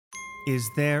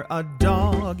Is there a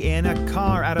dog in a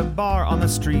car at a bar on the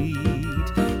street?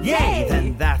 Yay!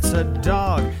 Then that's a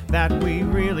dog that we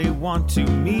really want to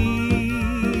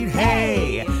meet.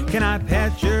 Hey, can I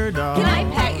pet your dog? Can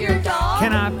I pet your dog?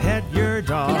 Can I pet your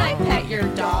dog? Can I pet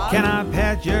your dog? Can I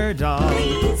pet your dog?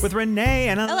 Please. With Renee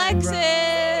and Alexis!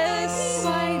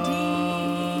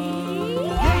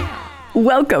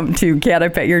 Welcome to Can I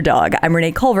Pet Your Dog? I'm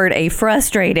Renee Colvert, a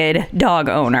frustrated dog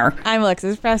owner. I'm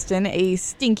Alexis Preston, a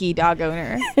stinky dog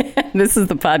owner. This is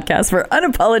the podcast for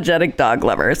unapologetic dog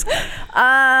lovers.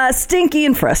 Stinky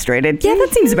and frustrated. Yeah, that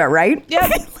seems about right.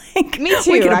 Yep. Me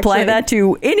too, We can apply actually. that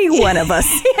to any one of us.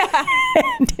 Yeah.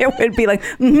 And it would be like,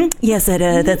 yes,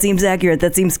 that seems accurate.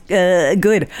 That seems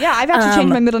good. Yeah, I've actually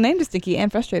changed my middle name to Stinky and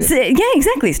Frustrated. Yeah,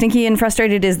 exactly. Stinky and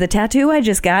frustrated is the tattoo I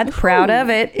just got. Proud of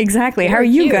it. Exactly. How are Very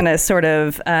you cute. going to sort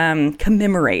of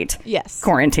commemorate Yes.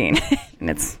 quarantine? And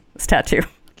it's tattoo.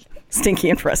 Stinky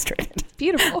and frustrated.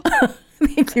 Beautiful.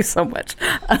 Thank you so much.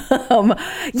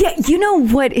 Yeah, you know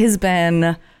what has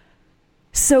been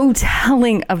so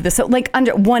telling of this? So, like,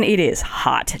 it is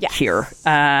hot Yes. here.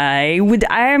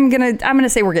 I'm gonna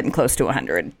say we're getting close to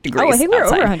 100 degrees. Oh, I think we're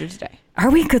outside. over 100 today. Are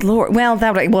we? Good Lord. Well,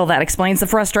 that explains the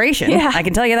frustration. Yeah. I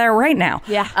can tell you that right now.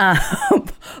 Yeah.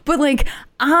 But like,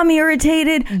 I'm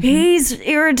irritated. He's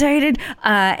irritated.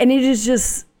 And it is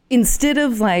just, instead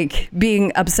of like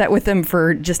being upset with him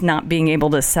for just not being able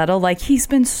to settle, like, he's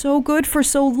been so good for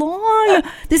so long.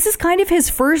 This is kind of his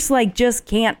first, like, just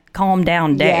can't calm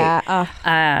down day.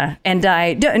 Yeah. And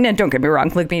don't get me wrong.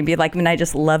 Look at me and be like, I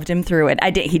just loved him through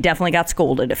it. He definitely got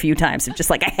scolded a few times. It's just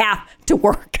like, I have to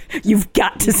work. You've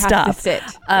got to stop. have to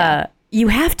sit. You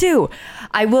have to.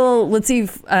 I will. Let's see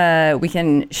if we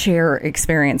can share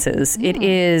experiences. It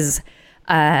is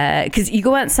because you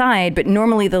go outside, but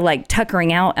normally the like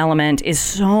tuckering out element is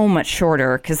so much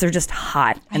shorter because they're just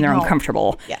hot and they're know.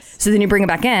 uncomfortable. Yes. So then you bring them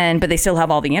back in, but they still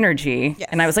have all the energy. Yes.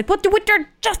 And I was like, "What? They're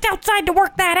just outside to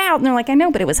work that out." And they're like, "I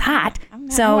know, but it was hot." I don't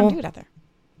want to So do it out there.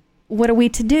 what are we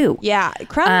to do? Yeah,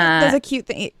 Crumb does a cute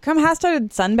thing. Crumb has started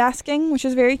sunbasking, which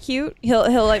is very cute. He'll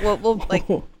like we'll like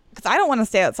because I don't want to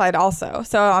stay outside also.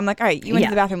 So I'm like, all right, you went Yeah.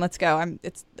 to the bathroom, let's go.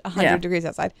 It's 100 Yeah. degrees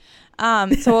outside.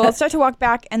 So we'll start to walk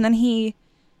back, and then he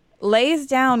lays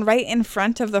down right in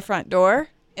front of the front door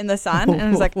in the sun,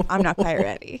 and is like, I'm not quite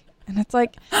ready. And it's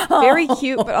like very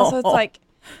cute, but also it's like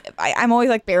I'm always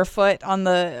like barefoot on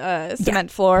the cement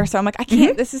floor, so I'm like, I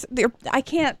can't. This is I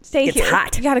can't stay It's here.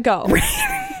 hot. You gotta go.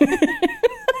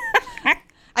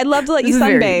 I'd love to let you This is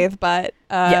very- sunbathe, but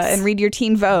Yes. and read your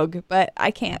Teen Vogue, but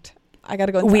I can't. I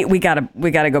gotta go inside. We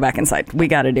gotta go back inside. We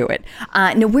gotta do it.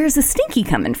 Now, where's the stinky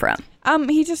coming from?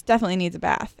 He just definitely needs a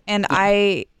bath, and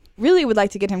I really would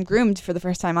like to get him groomed for the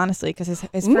first time, honestly, because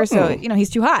his first, so he's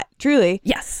too hot, truly.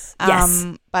 Yes. Yes.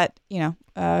 But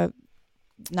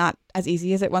not as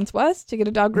easy as it once was to get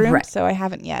a dog groomed, Right. so I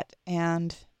haven't yet,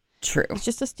 and True. it's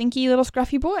just a stinky little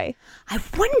scruffy boy. I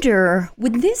wonder,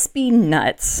 would this be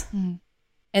nuts?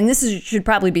 And this should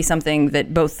probably be something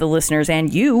that both the listeners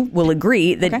and you will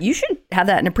agree that Okay. you should have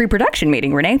that in a pre-production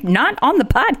meeting, Renee. Not on the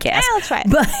podcast. Yeah, let's try it.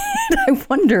 But I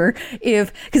wonder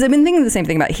if, because I've been thinking the same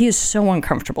thing about, he is so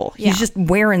uncomfortable. Yeah. He's just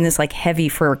wearing this like heavy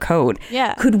fur coat.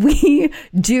 Yeah. Could we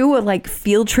do a like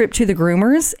field trip to the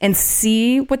groomers and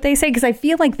see what they say? Because I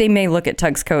feel like they may look at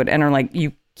Tug's coat and are like,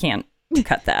 you can't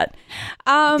cut that.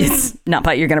 It's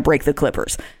not you're going to break the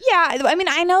clippers. Yeah, I mean,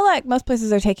 I know like most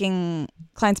places are taking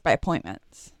clients by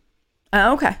appointments.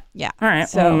 Oh, okay. Yeah. All right.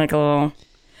 So We'll make a little.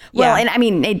 Well, Yeah. and I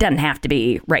mean, it doesn't have to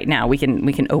be right now. We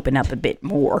can open up a bit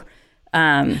more.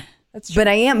 that's true. But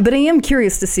I am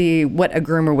curious to see what a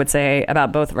groomer would say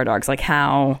about both of our dogs. Like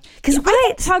how, because I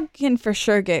think Tug can for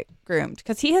sure get groomed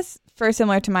because he has fur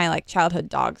similar to my like childhood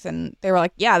dogs, and they were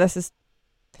like, yeah, this is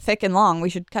thick and long. We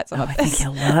should cut some I of think this.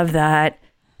 he'll love that.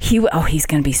 He's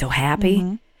gonna be so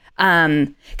happy.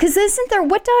 Because isn't there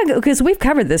what dog? Because we've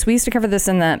covered this. We used to cover this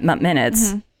in the Mutt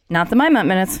Minutes, not the My Mutt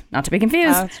Minutes. Not to be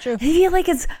confused. Oh, it's true. I feel like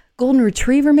it's Golden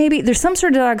Retriever. Maybe there's some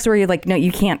sort of dogs where you're like, no,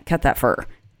 you can't cut that fur.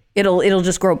 It'll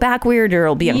just grow back weird, or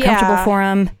it'll be uncomfortable Yeah. for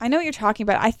him. I know what you're talking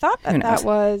about. I thought Who knows? that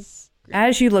was.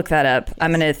 As you look that up,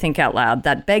 I'm going to think out loud.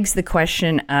 That begs the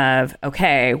question of,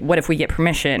 okay, what if we get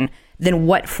permission? Then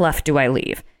what fluff do I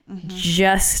leave?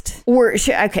 Okay,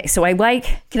 so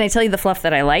can I tell you the fluff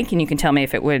that I like? And you can tell me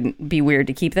if it would be weird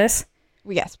to keep this.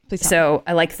 Yes, please. So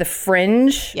I like the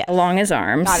fringe Yes. along his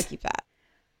arms. Gotta keep that.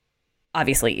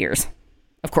 Obviously ears.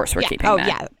 Of course we're Yeah. keeping Oh,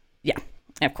 that. yeah.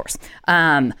 Yeah, of course.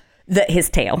 His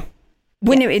tail.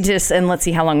 And let's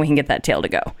see how long we can get that tail to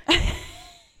go.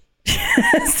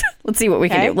 Let's see what we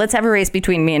can Okay. do. Let's have a race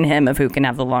between me and him of who can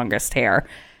have the longest hair.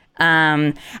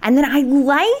 And then I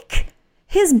like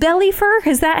his belly fur,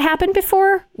 has that happened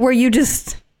before? Where you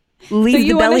just leave So the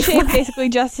you belly want to shave flat? basically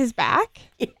just his back?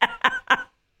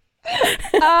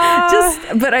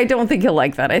 But I don't think he'll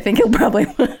like that. I think he'll probably.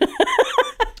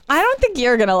 I don't think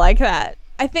you're gonna like that.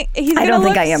 I think he's gonna don't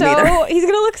think look I am so either. he's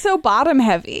gonna look so bottom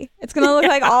heavy. It's gonna look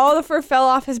like all the fur fell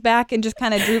off his back and just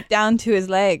kind of drooped down to his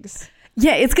legs.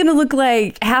 Yeah, it's going to look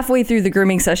like halfway through the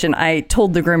grooming session, I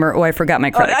told the groomer, I forgot my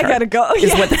credit card. I gotta go.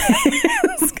 Is what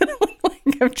it's going to look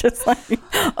like. I'm just like,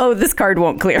 this card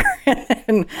won't clear.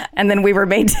 and then we were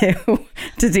made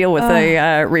to deal with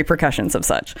the repercussions of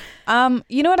such.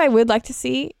 You know what I would like to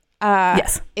see?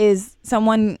 Yes. Is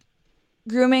someone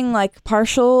grooming like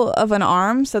partial of an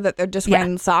arm so that they're just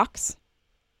wearing socks.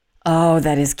 Oh,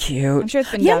 that is cute. I'm sure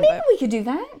it's been yeah, done. maybe But we could do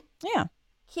that. yeah.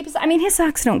 His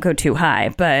socks don't go too high,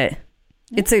 but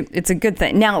it's a good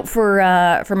thing. Now, for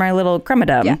my little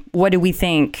crummadum, what do we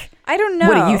think? I don't know.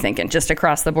 What are you thinking? Just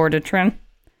across the board to trim?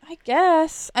 I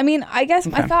guess. My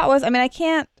thought was, I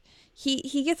can't.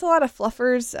 He gets a lot of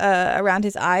fluffers around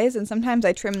his eyes, and sometimes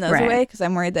I trim those away because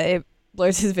I'm worried that it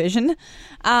blurs his vision.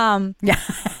 Yeah.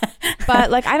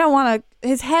 But like, I don't want to.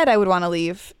 His head, I would want to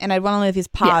leave, and I'd want to leave his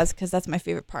paws because that's my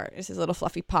favorite part. Is his little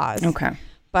fluffy paws. Okay.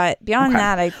 But beyond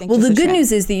that, I think. Well, just the a good trim.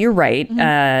 news is that you're right.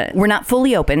 We're not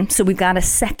fully open, so we've got a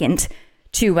second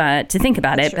to think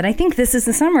about it. Sure. But I think this is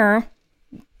the summer.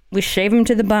 We shave him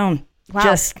to the bone. Wow.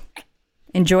 Just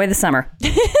enjoy the summer.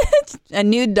 A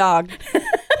nude dog. I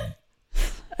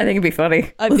think it'd be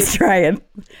funny. Let's try it.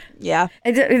 Yeah.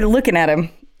 Looking at him,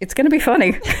 it's going to be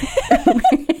funny.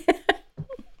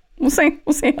 We'll see.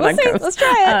 We'll see how that goes. Let's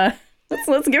try it.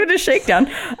 Let's give it a shakedown.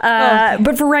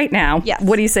 But for right now,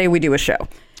 what do you say we do a show?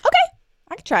 Okay.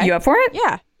 I can try. You up for it?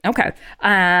 Yeah. Okay.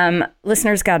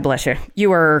 Listeners, God bless you.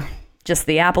 You are just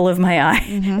the apple of my eye.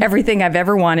 Mm-hmm. Everything I've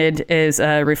ever wanted is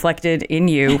reflected in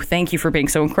you. Thank you for being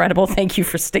so incredible. Thank you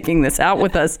for sticking this out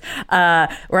with us.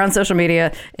 We're on social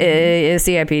media,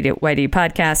 CIPYD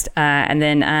podcast, and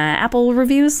then Apple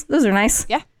reviews. Those are nice.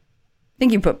 Yeah. I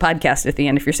think you put podcast at the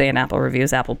end if you're saying Apple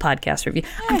reviews, Apple podcast review.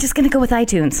 I'm just going to go with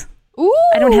iTunes. Ooh,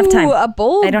 I don't have time.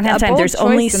 I don't have time. There's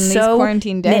only so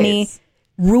many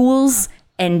rules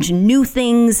and new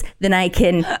things that I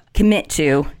can commit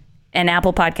to, and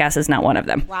Apple Podcast is not one of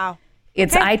them. Wow.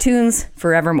 It's iTunes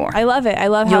forevermore. I love it. I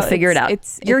love how you'll figure it out.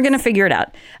 You're going to figure it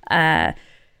out.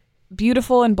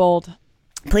 Beautiful and bold.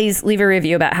 Please leave a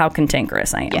review about how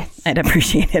cantankerous I am. Yes. I'd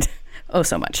appreciate it. Oh,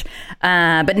 so much.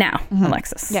 But now,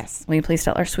 Alexis. Yes. Will you please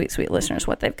tell our sweet, sweet listeners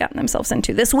what they've gotten themselves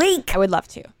into this week? I would love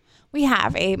to. We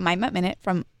have a My Mutt Minute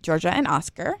from Georgia and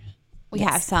Oscar. We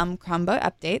have some Chromebook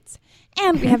updates.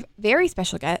 And we have very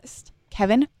special guest,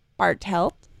 Kevin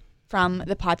Bartelt from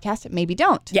the podcast Maybe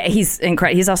Don't. Yeah, he's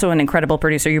incredible. He's also an incredible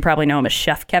producer. You probably know him as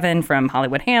Chef Kevin from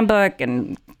Hollywood Handbook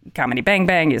and Comedy Bang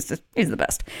Bang. He's the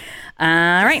best. All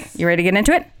right. You ready to get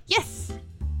into it? Yes.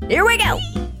 Here we go.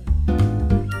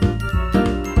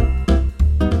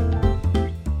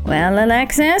 Well,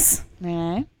 Alexis,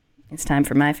 it's time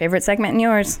for my favorite segment and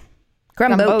yours.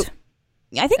 Crumboat.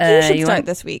 I think you should start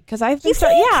this week because I've been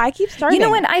I keep starting. You know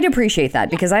what? I'd appreciate that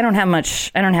because I don't have much.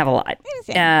 I don't have a lot.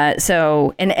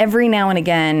 So, and every now and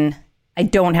again, I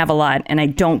don't have a lot and I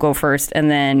don't go first. And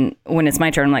then when it's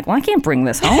my turn, I'm like, well, I can't bring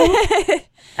this home.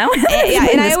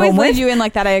 And I always lead you in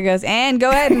like that. I goes, and go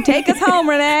ahead and take us home,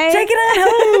 Renee. Take it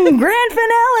home. Grand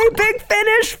finale, big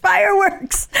finish,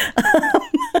 fireworks.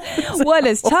 What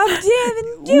is Tom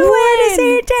doing? What is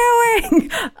he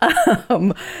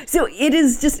doing? So it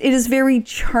is very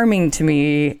charming to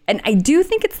me. And I do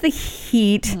think it's the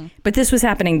heat, but this was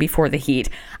happening before the heat.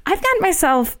 I've got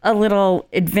myself a little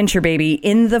adventure baby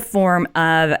in the form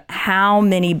of how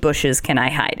many bushes can I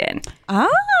hide in?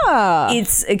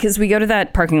 It's because we go to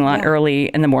that parking lot early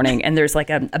in the morning and there's like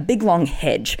a big long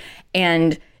hedge,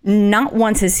 and not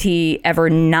once has he ever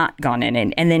not gone in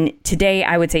it. And then today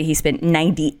I would say he spent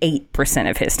 98%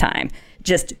 of his time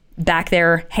just back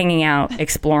there hanging out,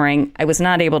 exploring. I was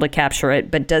not able to capture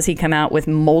it, but does he come out with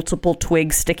multiple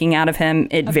twigs sticking out of him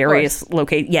at various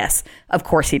locations? Yes, of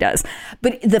course he does.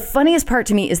 But the funniest part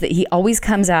to me is that he always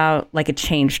comes out like a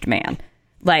changed man.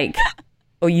 Like,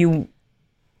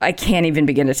 I can't even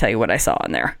begin to tell you what I saw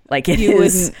in there. Like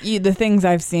the things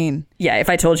I've seen. Yeah, if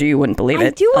I told you, you wouldn't believe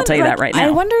it. I'll tell you that right now.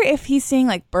 I wonder if he's seeing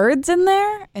like birds in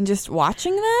there and just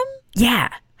watching them. Yeah.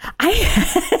 I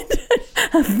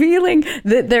had a feeling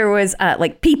that there was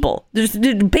like people. There's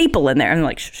people in there. And I'm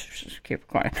like, shh, keep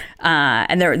quiet.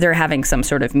 And they're having some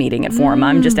sort of meeting at Forum.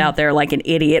 I'm just out there like an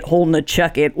idiot holding a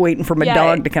chucket waiting for my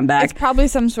dog to come back. It's probably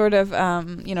some sort of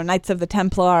Knights of the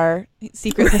Templar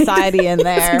secret society in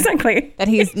there. Exactly. That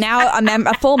he's now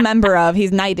a full member of.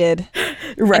 He's knighted.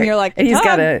 Right. And you're like, and he's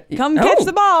come catch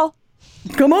the ball.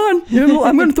 come on,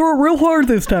 I'm going to throw it real hard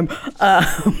this time.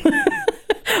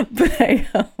 But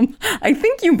I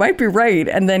think you might be right.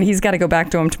 And then he's got to go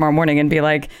back to him tomorrow morning and be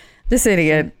like, this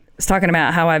idiot is talking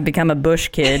about how I've become a bush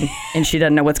kid and she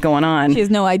doesn't know what's going on. She has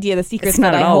no idea the secrets It's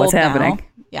not that at I all hold what's happening.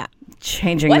 now. Yeah.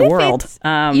 Changing What the if world. it's,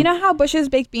 you know how Bush's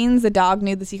Baked Beans, the dog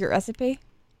knew the secret recipe?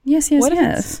 Yes. What if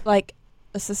it's like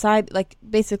a society, like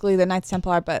basically the Knights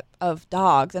Templar, but of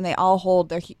dogs, and they all hold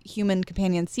their human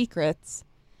companion secrets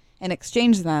and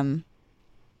exchange them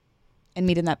and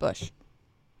meet in that bush?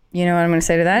 You know what I'm going to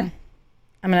say to that?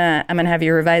 I'm gonna have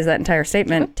you revise that entire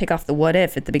statement. Take off the what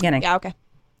if at the beginning. Yeah, okay.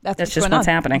 That's just going what's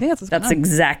on. happening. I think that's what's going on.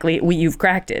 exactly you've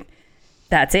cracked it.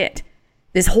 That's it.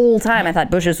 This whole time I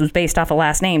thought Bush's was based off a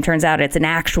last name. Turns out it's an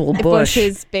actual bush.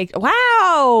 Bush's Baked.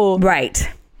 Wow. Right.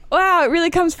 Wow, it really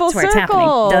comes full That's where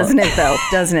circle. it's happening.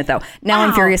 Doesn't it though? Now I'm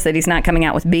Wow. furious that he's not coming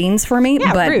out with beans for me,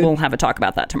 Yeah, but rude. we'll have a talk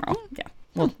about that tomorrow. Yeah.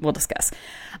 We'll discuss.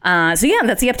 So yeah,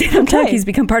 that's the update on Tuck. He's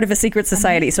become part of a secret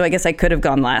society. So I guess I could have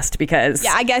gone last because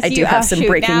Yeah, I guess I do have some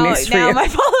breaking news for now you. my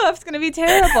follow-up's going to be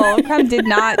terrible. Crumb did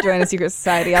not join a secret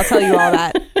society. I'll tell you all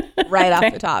that right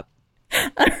off the top.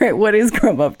 All right, what is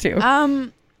Crumb up to? I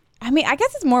mean, I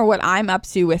guess it's more what I'm up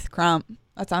to with Crumb.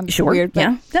 That sounds Sure. weird, but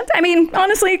Yeah. I mean,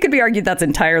 honestly, it could be argued that's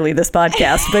entirely this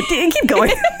podcast, but keep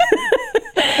going.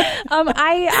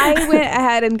 I went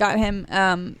ahead and got him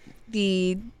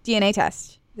the DNA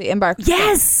test, the Embark.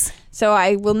 Yes. So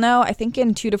I will know, I think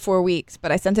in 2 to 4 weeks,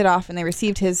 but I sent it off and they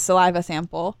received his saliva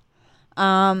sample.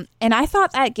 And I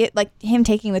thought that him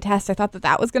taking the test, I thought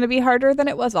that was going to be harder than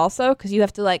it was also, because you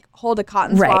have to like hold a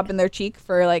cotton swab in their cheek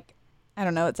for like, I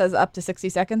don't know, it says up to 60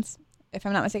 seconds, if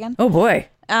I'm not mistaken. Oh boy.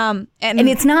 And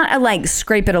it's not a like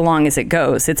scrape it along as it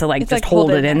goes. It's a like just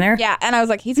hold it in there. Yeah. And I was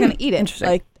like, he's going to eat it. Interesting.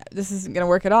 Like, this isn't going to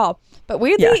work at all. But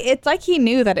weirdly, it's like he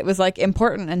knew that it was like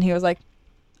important, and he was like,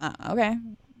 okay.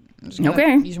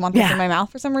 Okay. You just want this in my mouth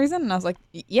for some reason? And I was like,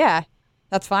 yeah,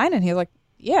 that's fine. And he was like,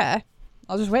 yeah,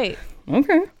 I'll just wait.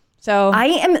 Okay. So I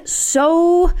am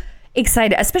so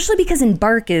excited, especially because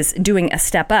Embark is doing a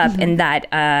step up in that,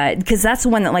 because that's the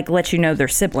one that like lets you know their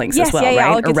siblings as well, right?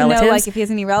 I'll get or relatives. to know like if he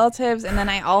has any relatives. And then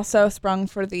I also sprung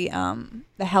for the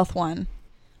health one,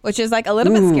 which is like a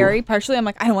little bit scary. Partially, I'm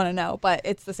like, I don't want to know, but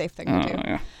it's the safe thing to do.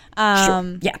 Yeah.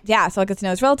 Yeah. So I get to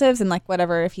know his relatives and like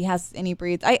whatever, if he has any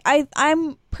breeds.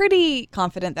 I'm pretty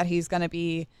confident that he's going to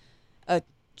be a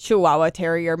Chihuahua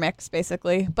Terrier mix,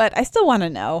 basically. But I still want to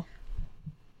know.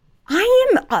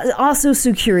 I am also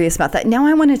so curious about that. Now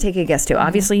I want to take a guess too.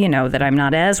 Obviously, you know that I'm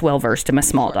not as well versed in my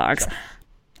small dogs. Sure.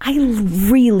 I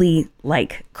really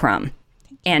like Crumb.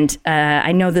 And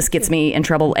I know this gets me in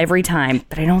trouble every time,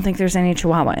 but I don't think there's any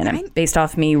Chihuahua in him, based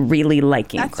off me really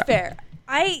liking That's Crumb. fair.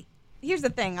 Here's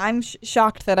the thing. I'm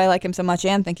shocked that I like him so much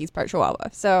and think he's part Chihuahua.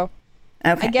 So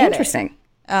okay, I get interesting.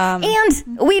 And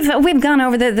we've gone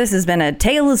over that. This has been a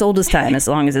tale as old as time, as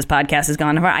long as this podcast has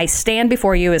gone over. I stand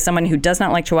before you as someone who does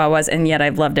not like Chihuahuas, and yet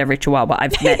I've loved every Chihuahua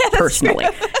I've met personally.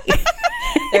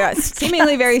 They are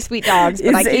seemingly very sweet dogs,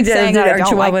 but I keep saying I don't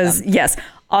Chihuahuas, like them. yes.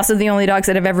 Also, the only dogs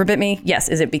that have ever bit me, yes.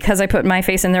 Is it because I put my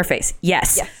face in their face?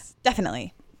 Yes. Yes,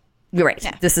 definitely. You're right.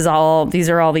 Yeah. These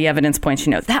are all the evidence points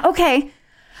you know. Okay.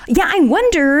 Yeah, I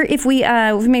wonder if we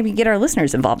maybe get our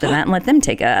listeners involved in that and let them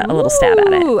take a little stab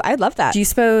at it. Ooh, I'd love that. Do you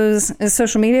suppose, is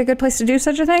social media a good place to do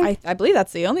such a thing? I believe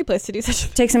that's the only place to do such a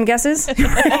thing. Take some guesses? But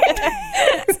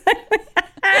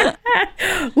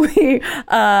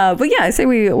yeah, I say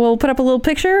we'll put up a little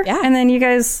picture, and then you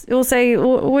guys will say,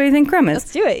 what do you think Crumb is?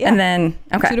 Let's do it, yeah. And then,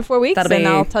 2 to 4 weeks, and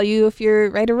I'll tell you if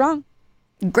you're right or wrong.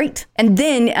 Great. And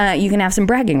then you can have some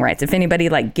bragging rights. If anybody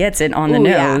like gets it on the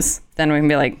nose, then we can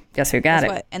be like, guess who got it?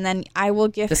 What? And then I will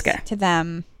gift to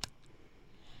them.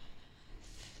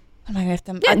 What am I going to gift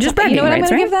them? Yeah, just bragging rights, You know what I'm going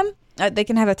to right? give them? They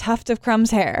can have a tuft of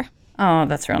Crumb's hair. Oh,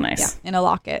 that's real nice. Yeah, in a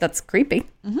locket. That's creepy,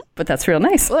 but that's real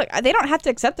nice. Look, they don't have to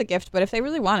accept the gift, but if they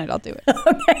really want it, I'll do it.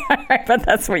 Okay, all right, but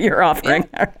that's what you're offering.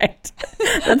 Yeah. All right.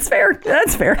 That's fair.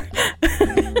 That's fair.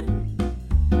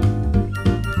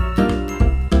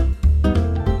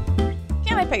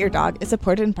 Can I Pet Your Dog is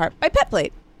supported in part by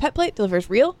PetPlate. PetPlate delivers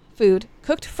real food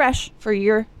cooked fresh for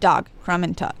your dog, Crumb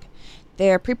and Tug.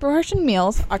 Their pre-portioned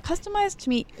meals are customized to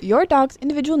meet your dog's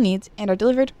individual needs and are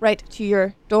delivered right to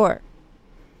your door.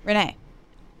 Renee,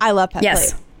 I love PetPlate.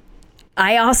 Yes.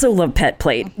 I also love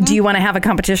PetPlate. Do you want to have a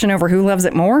competition over who loves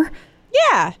it more?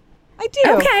 Yeah, I do.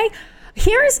 Okay.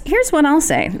 Here's what I'll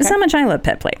say. This is how much I love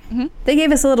PetPlate. They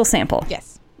gave us a little sample.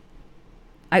 Yes.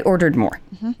 I ordered more.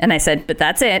 And I said, but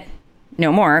that's it.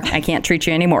 No more. I can't treat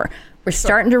you anymore. We're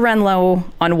starting to run low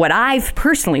on what I've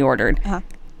personally ordered. And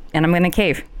I'm going to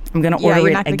cave. I'm going to order it again.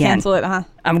 You're not going to cancel it, huh?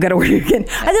 I'm going to order it again.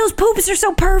 And those poops are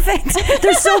so perfect.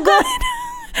 They're so good.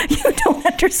 You don't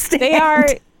understand.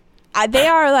 They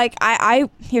are like,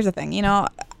 here's the thing,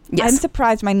 Yes. I'm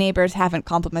surprised my neighbors haven't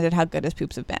complimented how good his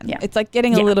poops have been. Yeah. It's like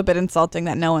getting a little bit insulting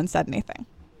that no one said anything.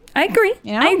 I agree.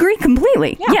 You know? I agree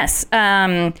completely. Yeah. Yes.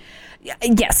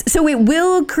 Yes. So it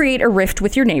will create a rift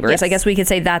with your neighbors. Yes. I guess we could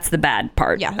say that's the bad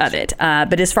part Yeah, of it.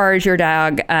 But as far as your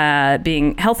dog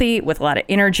being healthy with a lot of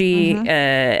energy,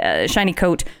 shiny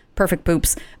coat, perfect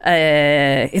poops,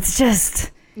 it's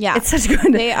just, it's such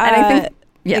good. They, and I think,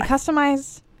 they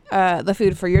customize the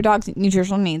food for your dog's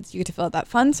nutritional needs. You get to fill out that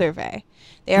fun survey.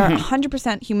 They are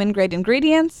 100% human grade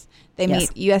ingredients. They meet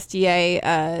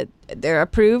USDA. They're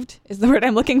approved is the word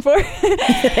I'm looking for.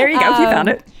 There you go. You found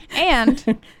it. And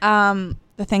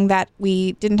the thing that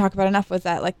we didn't talk about enough was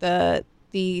that like the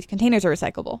containers are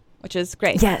recyclable, which is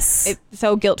great. Yes. It's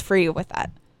so guilt-free with that.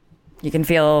 You can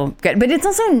feel good. But it's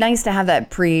also nice to have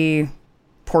that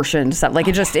portioned stuff. Like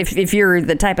it just, if you're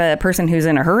the type of person who's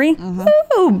in a hurry,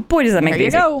 oh boy, does that make it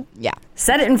easy. There you go. Yeah.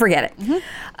 Set it and forget it.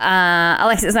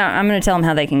 Alexis, I'm going to tell them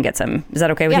how they can get some. Is that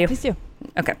okay with you? Yeah, please do.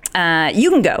 Okay. You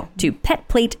can go to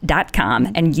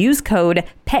petplate.com and use code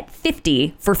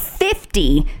PET50 for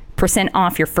 50%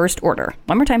 off your first order.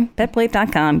 One more time,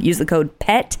 petplate.com. Use the code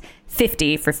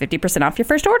PET50 for 50% off your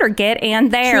first order. Get in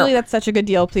there. Truly, that's such a good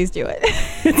deal. Please do it.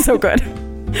 It's so good.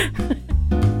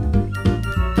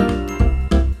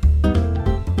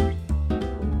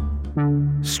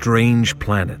 Strange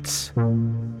planets,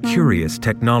 curious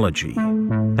technology,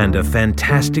 and a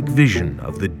fantastic vision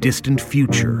of the distant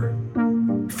future.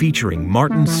 Featuring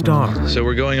Martin Starr, So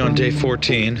we're going on day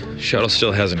 14. Shuttle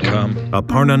still hasn't come.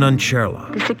 Aparna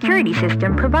Nancherla, The security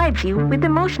system provides you with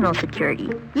emotional security.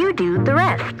 You do the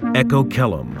rest. Echo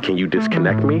Kellum, Can you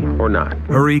disconnect me or not?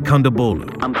 Hurry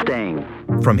Kondabolu. I'm staying.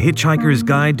 From Hitchhiker's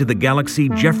Guide to the Galaxy,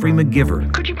 Jeffrey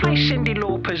McGivern. Could you play Cyndi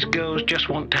Lauper's Girls Just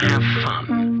Want to Have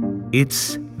Fun?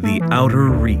 It's The Outer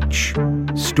Reach.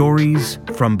 Stories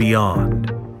from Beyond.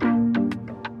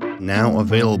 Now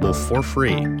available for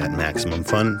free at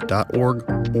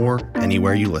MaximumFun.org or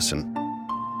anywhere you listen.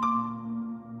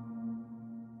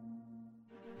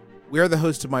 We are the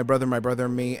host of My Brother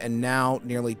and Me, and now,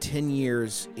 nearly 10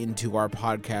 years into our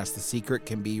podcast, the secret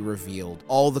can be revealed.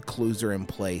 All the clues are in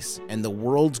place, and the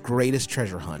world's greatest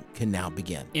treasure hunt can now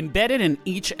begin. Embedded in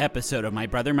each episode of My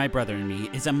Brother and Me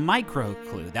is a micro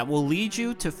clue that will lead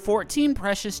you to 14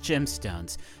 precious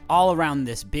gemstones all around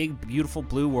this big, beautiful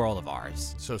blue world of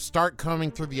ours. So start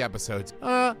coming through the episodes.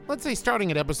 Let's say starting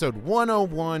at episode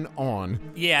 101 on.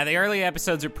 Yeah, the early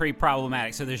episodes are pretty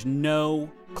problematic, so there's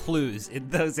no clues in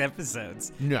those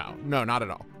episodes. No, not at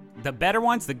all. The better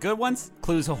ones, the good ones,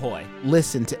 clues ahoy.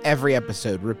 Listen to every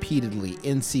episode repeatedly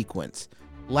in sequence.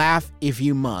 Laugh if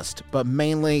you must, but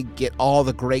mainly get all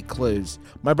the great clues.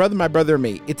 My Brother and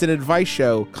Me. It's an advice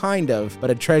show, kind of, but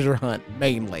a treasure hunt,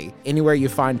 mainly. Anywhere you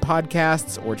find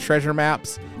podcasts or treasure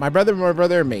maps. My Brother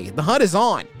and Me. The hunt is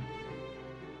on.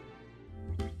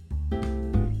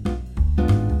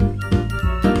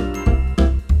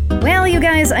 Well, you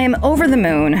guys, I am over the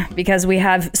moon because we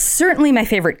have certainly my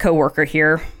favorite coworker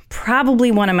here,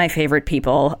 probably one of my favorite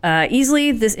people,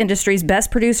 easily this industry's best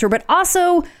producer, but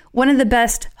also one of the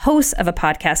best hosts of a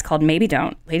podcast called Maybe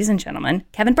Don't. Ladies and gentlemen,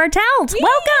 Kevin Bartelt,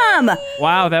 welcome!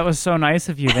 Wow, that was so nice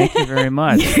of you. Thank you very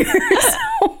much. You're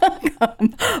so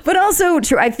welcome. But also,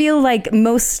 true, I feel like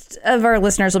most of our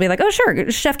listeners will be like, oh,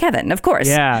 sure, Chef Kevin, of course.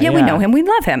 Yeah, we know him, we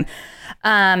love him.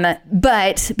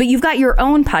 But you've got your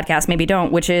own podcast, Maybe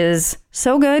Don't, which is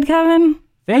so good, Kevin.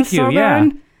 Thank you. So yeah,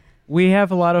 good. We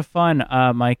have a lot of fun.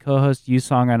 My co-host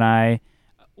Yusong and I,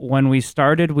 when we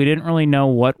started, we didn't really know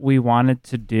what we wanted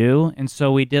to do, and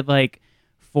so we did like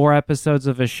 4 episodes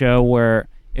of a show where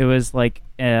it was like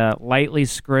a lightly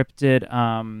scripted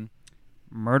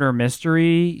murder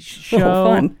mystery show.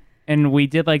 Fun. And we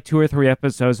did like 2 or 3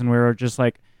 episodes, and we were just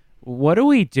like, "What are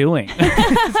we doing?"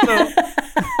 So,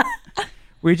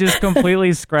 we just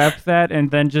completely scrapped that and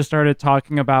then just started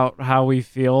talking about how we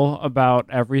feel about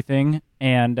everything.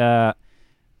 And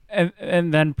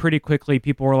then pretty quickly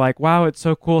people were like, wow, it's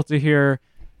so cool to hear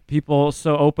people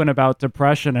so open about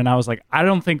depression. And I was like, I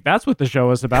don't think that's what the show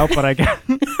is about, but I guess.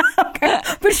 Okay.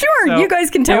 But sure, So you guys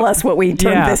can tell us what we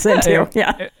turned this into.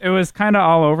 It was kind of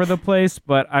all over the place,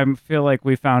 but I feel like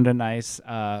we found a nice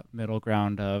middle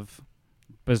ground of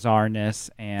bizarreness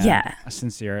and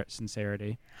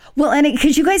sincerity. Well, and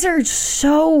because you guys are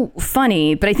so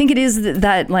funny, but I think it is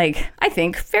that like, I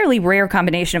think fairly rare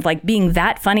combination of like being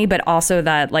that funny, but also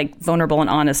that like vulnerable and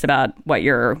honest about what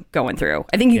you're going through.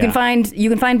 I think you can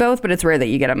find both, but it's rare that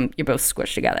you get them, you both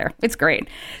squished together. It's great.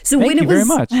 So Thank when you it was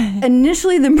very much.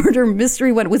 initially the murder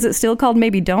mystery, what was it still called?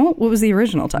 Maybe Don't? What was the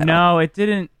original title? No, it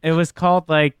didn't. It was called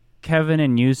like Kevin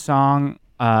and Yusong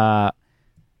are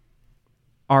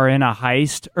in a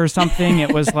heist or something.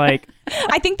 It was like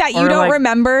I think that you don't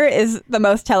remember is the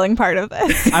most telling part of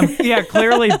this.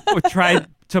 Clearly tried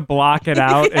to block it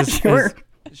out as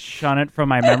shun it from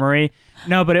my memory.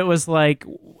 No, but it was like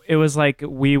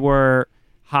we were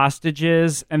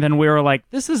hostages, and then we were like,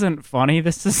 this isn't funny.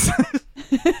 This is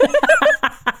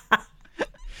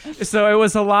so it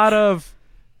was a lot of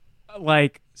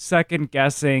like second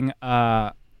guessing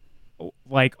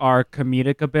like our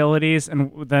comedic abilities,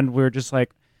 and then we were just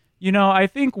like, I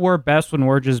think we're best when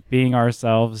we're just being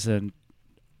ourselves and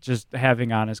just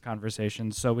having honest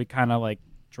conversations. So we kind of like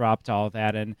dropped all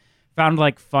that and found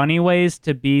like funny ways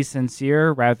to be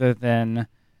sincere rather than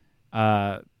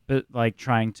like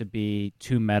trying to be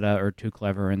too meta or too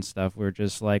clever and stuff. We're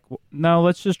just like, no,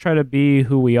 let's just try to be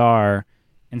who we are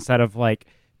instead of like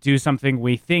do something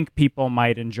we think people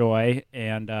might enjoy,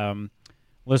 and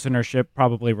listenership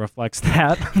probably reflects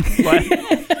that.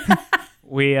 But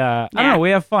we I don't know,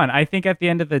 we have fun. I think at the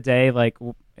end of the day, like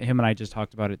him and I just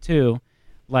talked about it too,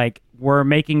 like we're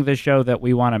making the show that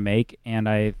we want to make, and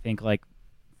I think like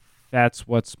that's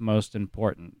what's most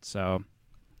important. So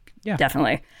yeah,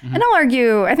 definitely. And I'll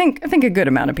argue, I think a good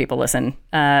amount of people listen,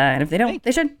 and if they don't,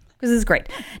 they should, because this is great.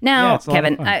 Now,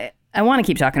 Kevin, I want to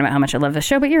keep talking about how much I love this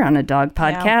show, but you're on a dog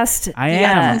podcast. I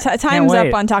am. Time's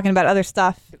up on talking about other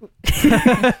stuff.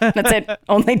 That's it.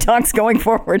 Only dogs going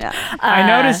forward. I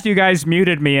noticed you guys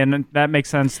muted me, and that makes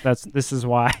sense. This is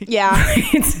why. Yeah.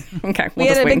 Okay. We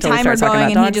had a big timer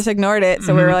going, and he just ignored it.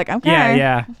 So we were like, okay.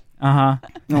 Yeah.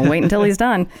 We'll wait until he's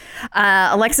done.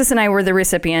 Alexis and I were the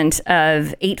recipient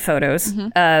of 8 photos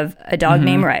of a dog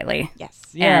named Riley. Yes.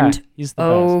 Yeah, and he's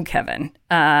the best. Kevin,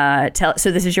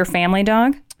 so this is your family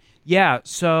dog? Yeah.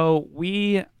 So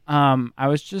we, I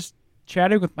was just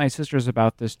chatting with my sisters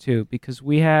about this too, because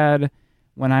we had,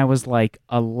 when I was like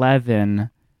 11,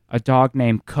 a dog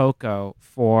named Coco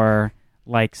for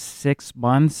like 6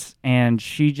 months, and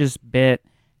she just bit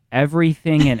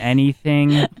everything and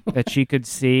anything that she could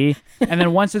see. And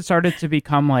then once it started to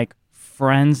become like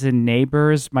friends and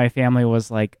neighbors, my family was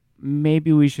like,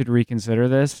 maybe we should reconsider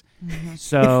this.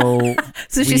 So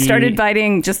she started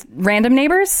biting just random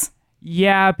neighbors?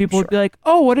 Yeah, people would be like,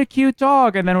 oh, what a cute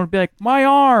dog. And then it would be like, my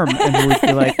arm. And we'd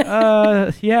be like,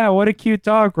 yeah, what a cute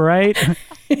dog, right?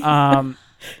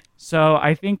 So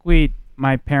I think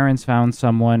my parents found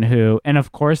someone who, and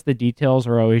of course the details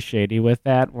are always shady with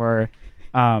that, where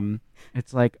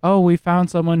it's like, oh, we found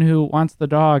someone who wants the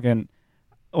dog, and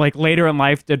like later in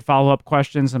life did follow-up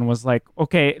questions and was like,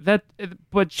 okay,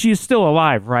 but she's still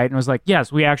alive, right? And was like,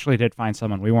 yes, we actually did find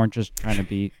someone. We weren't just trying to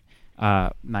be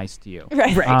nice to you.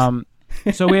 Right.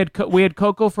 So we had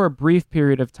Coco for a brief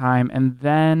period of time, and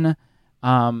then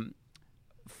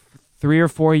 3 or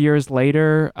 4 years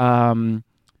later,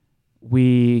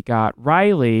 we got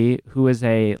Riley, who is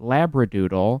a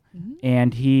Labradoodle,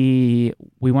 and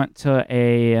we went to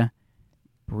a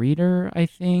breeder, I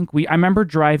think. I remember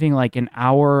driving like an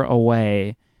hour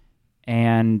away,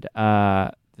 and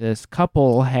this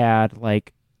couple had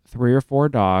like 3 or 4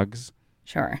 dogs.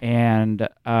 Sure. And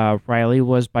Riley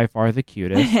was by far the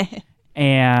cutest.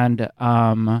 And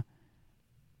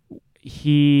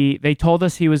they told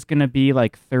us he was going to be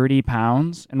like 30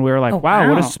 pounds, and we were like, wow,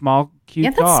 what a small, cute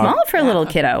dog. Yeah, that's small for a little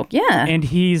kiddo. Yeah. And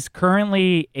he's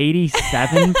currently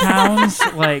 87 pounds,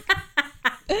 like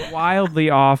wildly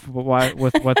off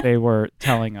with what they were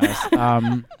telling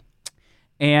us.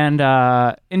 And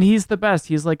he's the best.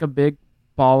 He's like a big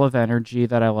ball of energy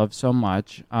that I love so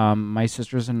much. My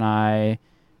sisters and I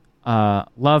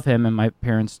love him, and my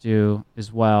parents do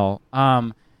as well.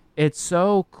 It's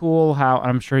so cool how,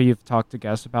 I'm sure you've talked to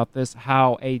guests about this,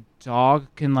 how a dog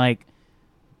can like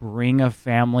bring a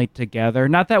family together.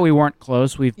 Not that we weren't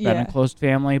close, we've been a close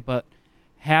family, but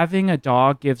having a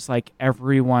dog gives like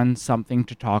everyone something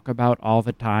to talk about all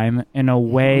the time in a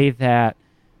way that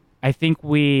I think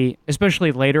we,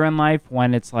 especially later in life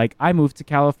when it's like, I moved to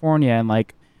California and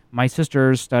like my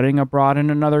sister's studying abroad in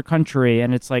another country,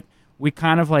 and it's like we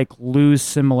kind of like lose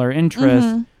similar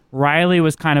interests. Riley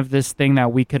was kind of this thing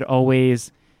that we could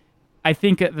always, I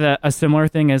think a similar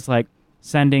thing is like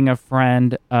sending a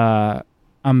friend a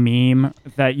meme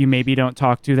that you maybe don't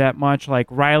talk to that much. Like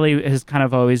Riley has kind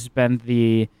of always been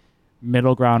the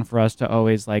middle ground for us to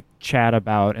always like chat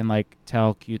about and like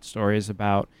tell cute stories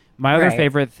about. My other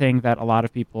favorite thing that a lot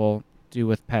of people do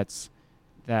with pets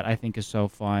that I think is so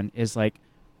fun is like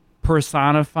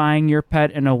personifying your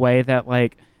pet in a way that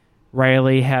like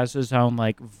Riley has his own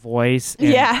like voice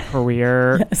and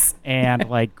career and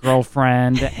like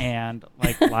girlfriend and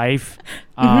like life.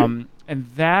 And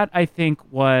that I think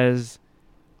was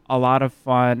a lot of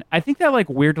fun. I think that like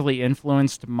weirdly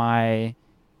influenced my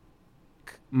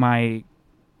my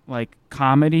like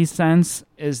comedy sense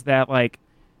is that like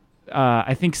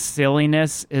I think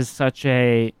silliness is such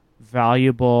a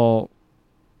valuable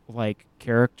like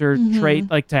character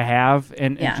trait like to have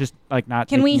and just like not.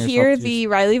 Can we taking hear yourself the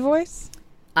Riley voice?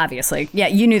 Obviously. Yeah,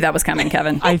 you knew that was coming,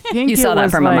 Kevin. I think you saw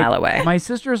that from a mile away. My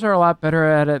sisters are a lot better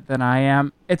at it than I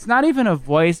am. It's not even a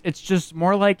voice. It's just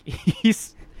more like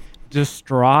he's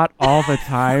distraught all the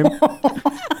time.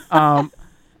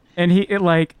 And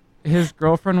his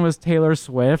girlfriend was Taylor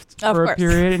Swift for a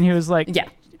period, and he was like, "Yeah,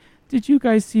 did you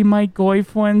guys see my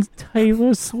boyfriend's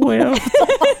Taylor Swift?"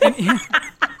 And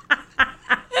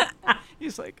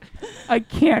he's like, I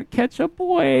can't catch a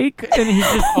break. And he's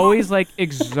just always like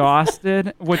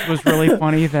exhausted, which was really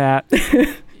funny that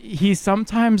he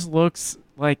sometimes looks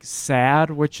like sad,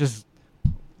 which is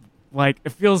like,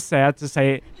 it feels sad to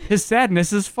say his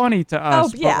sadness is funny to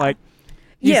us. But like,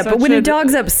 but when a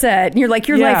dog's upset, you're like,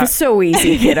 your life is so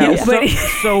easy, kiddo.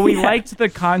 So we liked the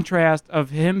contrast of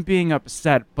him being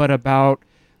upset, but about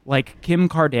like Kim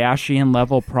Kardashian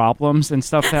level problems and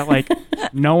stuff that like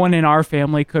no one in our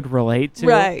family could relate to.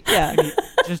 Right, yeah.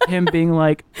 Just him being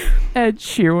like, Ed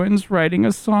Sheeran's writing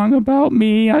a song about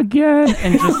me again,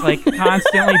 and just like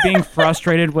constantly being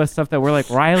frustrated with stuff that we're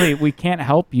like, Riley, we can't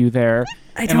help you there.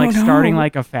 And like starting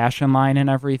like a fashion line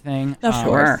and everything.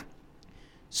 Sure.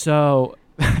 So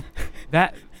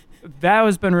that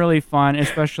has been really fun,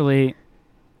 especially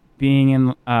being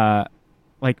in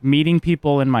like meeting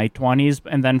people in my 20s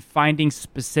and then finding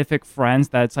specific friends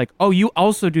that's like, oh, you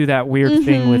also do that weird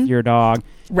thing with your dog.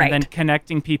 Right. And then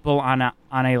connecting people on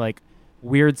a like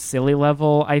weird, silly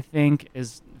level, I think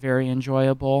is very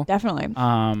enjoyable. Definitely.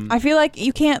 I feel like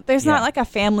you can't, there's not like a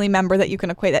family member that you can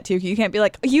equate that to. You can't be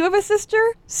like, you have a sister?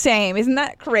 Same. Isn't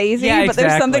that crazy? Yeah, but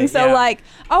there's something so like,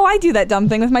 oh, I do that dumb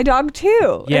thing with my dog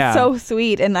too. Yeah. It's so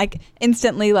sweet. And like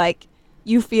instantly like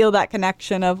you feel that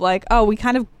connection of like, oh, we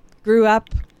kind of grew up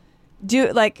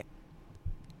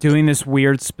doing this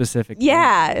weird specific thing.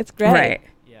 Yeah, it's great. Right.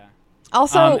 Yeah.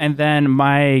 Also, and then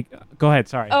go ahead,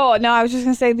 sorry. Oh, no, I was just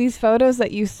going to say these photos that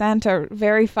you sent are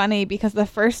very funny because the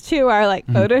first two are like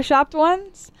photoshopped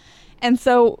ones. And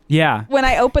so when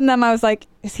I opened them, I was like,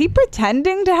 is he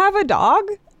pretending to have a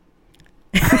dog?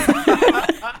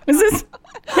 Is this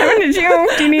Kevin?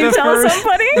 Do you need to tell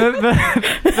somebody?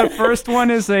 The first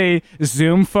one is a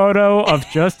Zoom photo of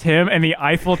just him and the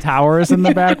Eiffel Tower is in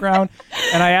the background.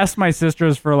 And I asked my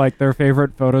sisters for like their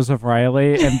favorite photos of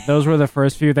Riley, and those were the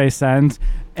first few they sent.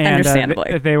 And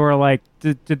understandably, they were like,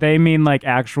 did they mean like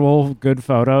actual good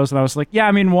photos? And I was like, yeah,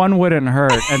 I mean one wouldn't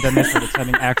hurt. And then they started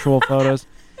sending actual photos.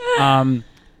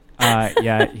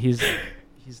 Yeah, he's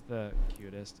the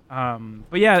cutest.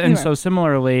 But yeah, and so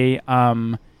similarly,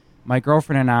 my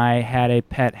girlfriend and I had a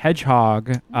pet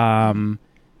hedgehog,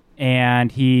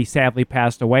 and he sadly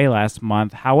passed away last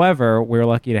month. However, we were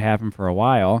lucky to have him for a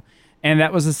while. And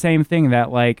that was the same thing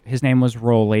that, like, his name was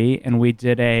Rolly, and we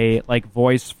did a, like,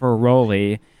 voice for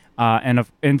Rolly. And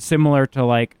similar to,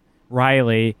 like,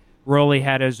 Riley, Rolly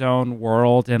had his own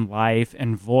world and life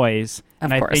and voice.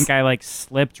 And I think I, like,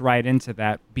 slipped right into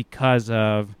that because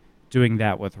of doing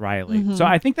that with Riley. So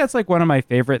I think that's, like, one of my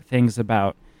favorite things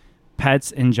about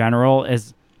pets in general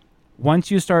is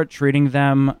once you start treating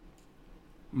them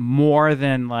more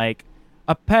than, like,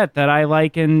 a pet that I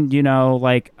like, and I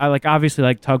like obviously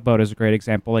like Tugboat is a great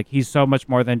example. Like he's so much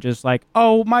more than just like,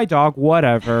 oh, my dog,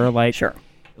 whatever. Like sure,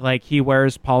 like he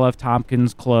wears Paul F.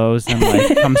 Tompkins clothes and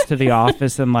like comes to the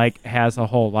office and like has a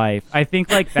whole life. I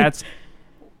think like that's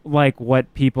like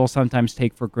what people sometimes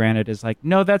take for granted is like,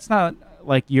 no, that's not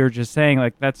like you're just saying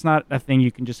like that's not a thing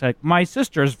you can just say, like my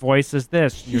sister's voice is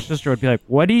this. Your sister would be like,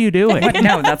 what are you doing?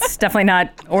 No, that's definitely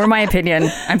not, or my opinion.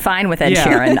 I'm fine with Ed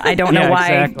Sheeran. I don't know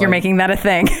why you're making that a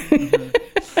thing.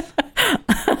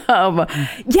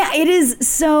 Yeah, it is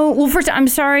so. Well, first, I'm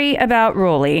sorry about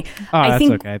Rolly. I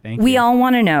think okay. Thank we you. all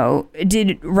want to know: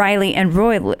 did Riley and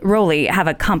Rolly have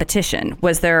a competition?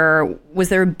 Was there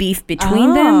a beef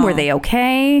between them? Were they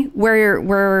okay?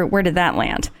 Where did that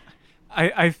land?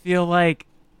 I feel like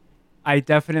I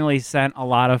definitely sent a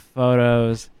lot of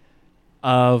photos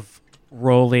of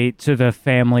Rolly to the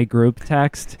family group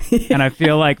text. And I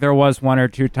feel like there was one or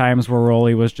two times where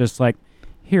Rolly was just like,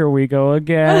 here we go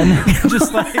again.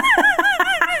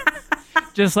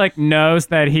 just like knows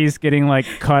that he's getting like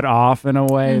cut off in a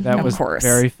way that was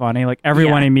very funny. Like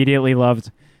everyone immediately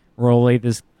loved Rolly,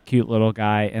 this cute little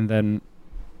guy. And then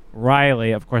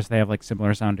Riley, of course they have like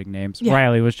similar sounding names. Yeah.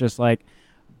 Riley was just like,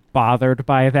 bothered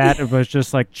by that. It was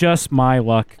just like just my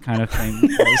luck kind of thing.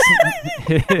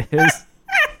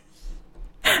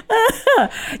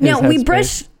 Now we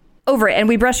brush over it, and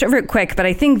we brushed over it quick, but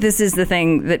I think this is the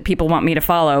thing that people want me to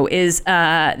follow is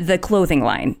the clothing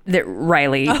line that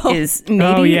Riley is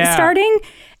maybe starting.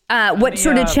 What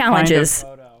sort of challenges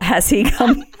has he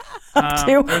come up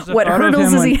to? What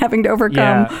hurdles is he having to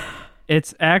overcome? Yeah.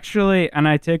 It's actually, and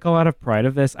I take a lot of pride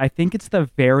of this, I think it's the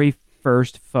very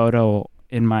first photo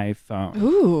in my phone.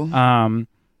 Ooh.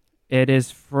 It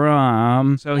is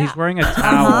from, so he's wearing a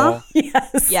towel.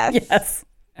 Yes.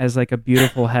 As like a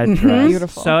beautiful headdress.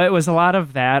 Beautiful. So it was a lot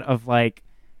of that of like,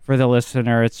 for the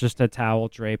listener, it's just a towel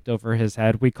draped over his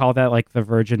head. We call that like the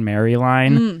Virgin Mary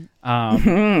line.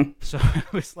 So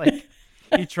it was like,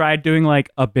 he tried doing like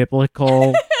a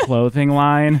biblical clothing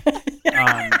line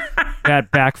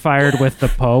that backfired with the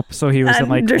Pope. So he was in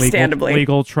like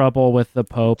legal trouble with the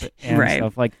Pope and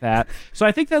stuff like that. So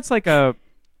I think that's like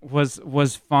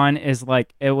was fun, is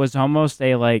like, it was almost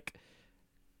a like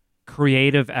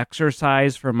creative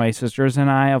exercise for my sisters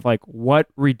and I of like, what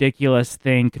ridiculous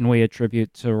thing can we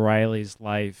attribute to Riley's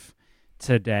life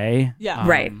today? Yeah.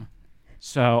 Right.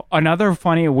 So another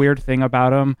funny, weird thing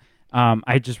about him,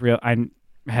 I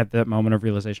had that moment of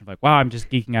realization of like, wow, I'm just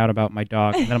geeking out about my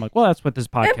dog. And then I'm like, well, that's what this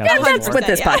podcast is That's for. what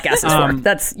this podcast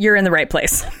is for. You're in the right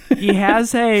place. He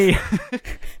has a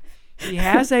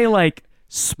like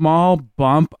small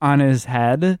bump on his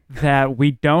head that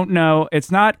we don't know.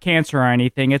 It's not cancer or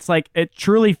anything. It's like, it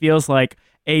truly feels like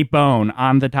a bone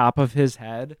on the top of his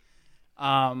head.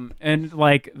 And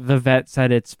like the vet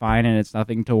said it's fine and it's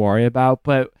nothing to worry about,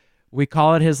 but we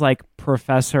call it his like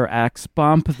Professor X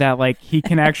bump, that like he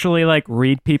can actually like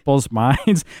read people's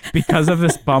minds because of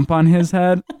this bump on his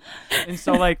head. And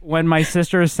so like when my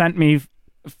sister sent me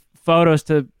photos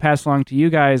to pass along to you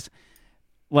guys,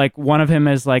 like one of him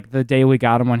is like the day we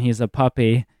got him when he's a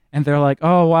puppy, and they're like,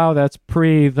 oh wow, that's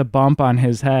pre the bump on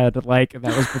his head, like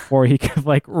that was before he could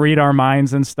like read our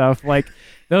minds and stuff. Like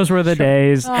those were the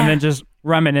days. And then just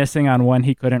reminiscing on when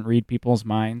he couldn't read people's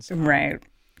minds. Right.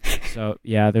 So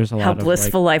yeah, there's a lot how of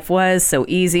blissful life was, so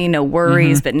easy, no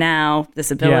worries, but now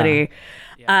this ability.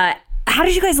 How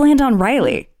did you guys land on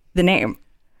Riley, the name?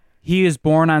 He is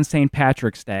born on St.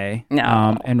 Patrick's Day,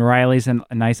 and Riley's a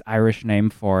nice Irish name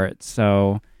for it.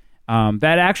 So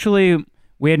that actually,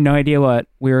 we had no idea what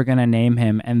we were going to name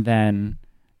him. And then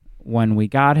when we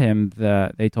got him,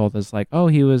 they told us like, oh,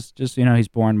 he was just, he's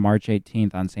born March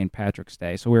 18th on St. Patrick's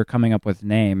Day. So we were coming up with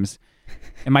names.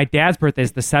 And my dad's birthday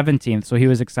is the 17th. So he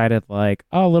was excited like,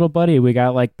 oh, little buddy, we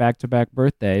got like back-to-back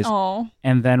birthdays. Aww.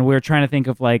 And then we were trying to think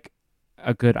of like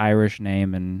a good Irish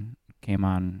name and came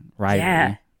on Riley.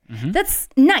 Yeah. That's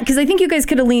not, because I think you guys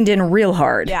could have leaned in real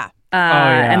hard. Yeah.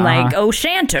 And like,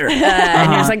 Shanter.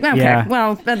 And you're just like, okay,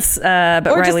 well, that's, but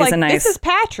or Riley's just like, a nice, this is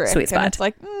Patrick. sweet spot. And it's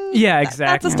like, yeah, exactly.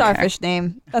 That's a starfish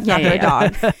name. That's not a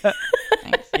dog.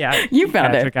 Yeah. You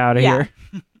found Patrick it. out of here.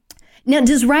 Now,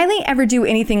 does Riley ever do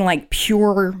anything like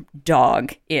pure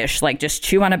dog-ish, like just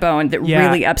chew on a bone that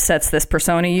really upsets this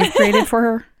persona you've created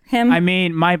for him? I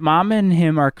mean, my mom and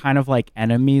him are kind of like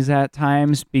enemies at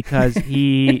times because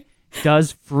he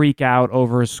does freak out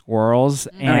over squirrels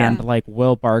and like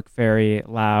will bark very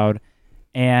loud.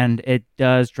 And it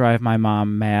does drive my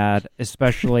mom mad,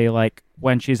 especially like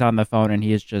when she's on the phone and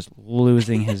he is just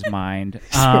losing his mind.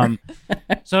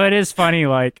 So it is funny,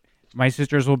 like my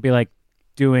sisters will be like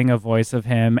doing a voice of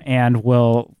him and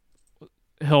he'll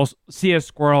see a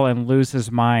squirrel and lose his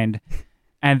mind.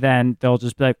 And then they'll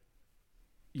just be like,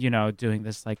 doing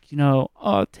this like,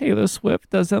 oh, Taylor Swift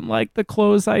doesn't like the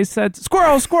clothes I said,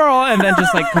 squirrel, and then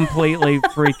just like completely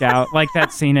freak out, like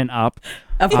that scene in Up.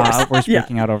 We're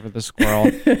speaking out over the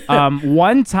squirrel.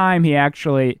 One time he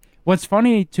actually, what's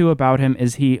funny too about him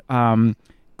is he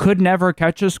could never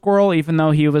catch a squirrel, even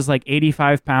though he was like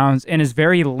 85 pounds and is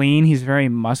very lean. He's very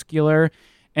muscular.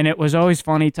 And it was always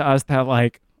funny to us that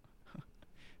like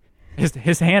his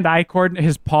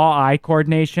his paw-eye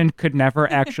coordination could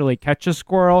never actually catch a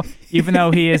squirrel, even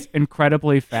though he is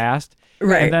incredibly fast.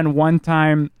 Right. And then one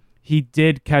time he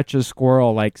did catch a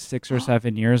squirrel like 6 or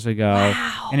 7 years ago,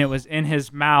 and it was in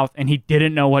his mouth, and he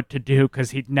didn't know what to do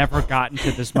because he'd never gotten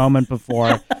to this moment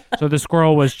before. So the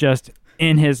squirrel was just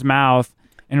in his mouth,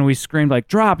 and we screamed like,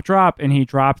 drop, and he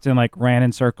dropped and like ran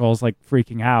in circles, like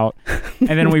freaking out. And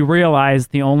then we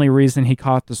realized the only reason he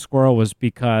caught the squirrel was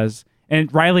because,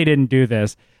 and Riley didn't do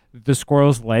this, the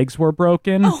squirrel's legs were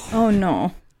broken. Oh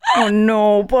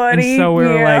no, buddy. And so we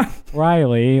were like,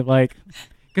 Riley, like,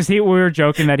 because we were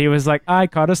joking that he was like, I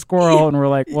caught a squirrel, and we're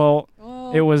like, well,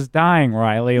 it was dying,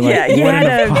 Riley. Like, Yeah, you wouldn't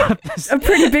have had caught this. a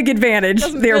pretty big advantage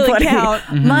there, really buddy.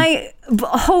 count. My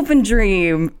hope and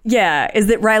dream, is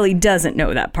that Riley doesn't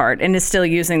know that part and is still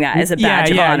using that as a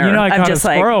badge of honor. You know, I I'm caught just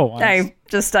a squirrel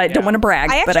once. I don't want to brag,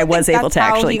 but I was able to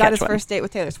actually he got catch his one. first date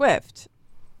with Taylor Swift.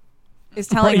 Is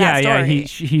telling that story.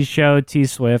 He showed T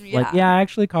Swift I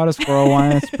actually caught a squirrel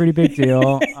once. It's a pretty big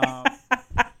deal.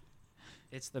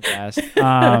 It's the best.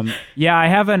 I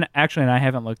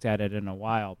haven't looked at it in a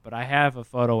while, but I have a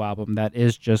photo album that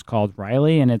is just called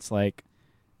Riley, and it's like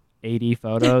 80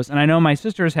 photos. And I know my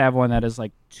sisters have one that is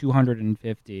like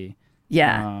 250.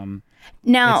 Yeah.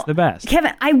 Now, it's the best.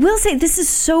 Kevin, I will say this is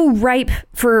so ripe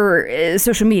for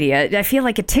social media. I feel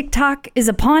like a TikTok is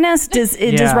upon us. Does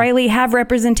Riley have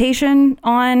representation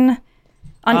on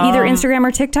either Instagram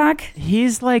or TikTok?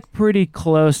 He's like pretty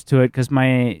close to it because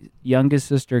my youngest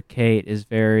sister Kate is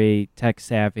very tech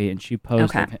savvy and she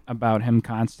posts about him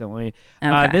constantly.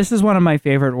 This is one of my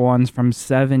favorite ones from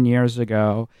 7 years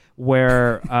ago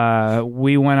where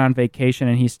we went on vacation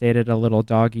and he stayed at a little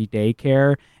doggy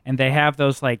daycare, and they have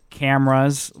those like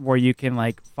cameras where you can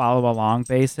like follow along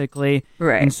basically.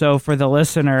 Right. And so for the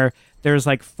listener, there's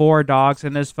like 4 dogs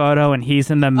in this photo, and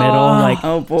he's in the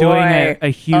middle, doing a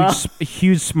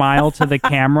huge smile to the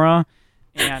camera.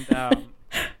 And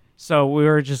so we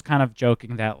were just kind of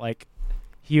joking that like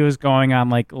he was going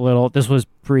on like this was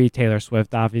pre-Taylor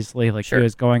Swift, obviously. Like he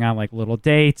was going on like little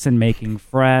dates and making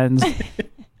friends.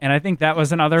 And I think that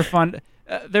was another fun.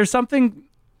 There's something,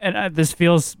 and this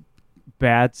feels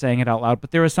bad saying it out loud,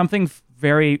 but there was something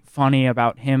very funny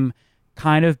about him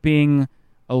kind of being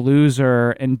a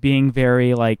loser and being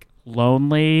very like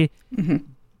lonely,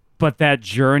 but that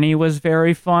journey was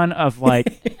very fun of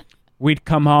like we'd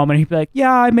come home and he'd be like,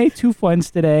 yeah, I made 2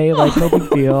 friends today, like no big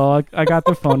deal, I got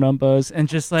their phone numbers, and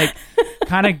just like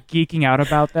kind of geeking out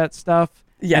about that stuff.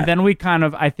 And then we kind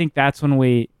of, I think that's when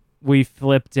we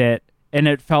flipped it, and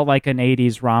it felt like an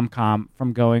 80s rom-com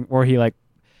from going where he like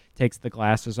takes the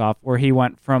glasses off, where he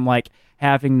went from like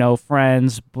having no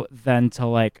friends but then to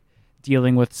like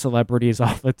dealing with celebrities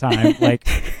all the time. Like,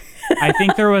 I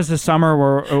think there was a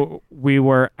summer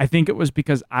where I think it was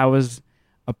because I was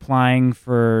applying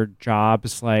for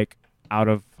jobs like out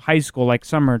of high school, like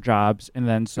summer jobs. And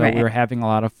then so we were having a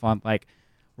lot of fun. Like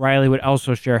Riley would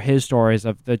also share his stories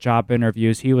of the job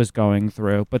interviews he was going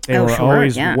through, but they were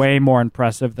always way more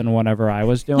impressive than whatever I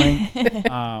was doing.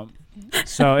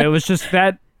 So it was just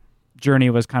that journey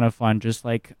was kind of fun. Just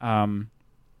like,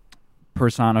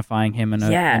 personifying him in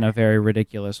a very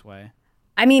ridiculous way.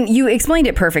 I mean, you explained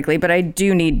it perfectly, but I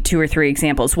do need 2 or 3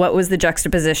 examples. What was the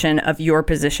juxtaposition of your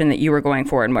position that you were going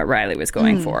for and what Riley was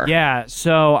going for? Yeah,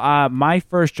 so my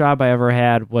first job I ever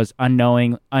had was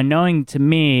unknowing to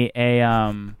me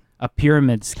a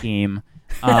pyramid scheme.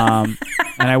 And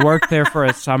I worked there for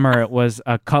a summer. It was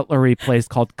a cutlery place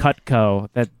called Cutco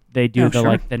that they do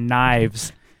the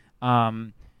knives.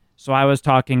 So I was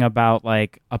talking about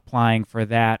like applying for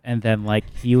that, and then like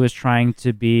he was trying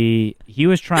to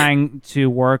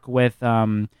work with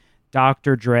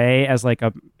Dr. Dre as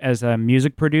a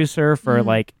music producer for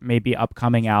like maybe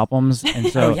upcoming albums. And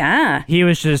so he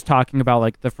was just talking about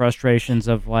like the frustrations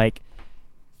of like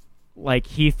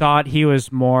he thought he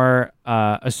was more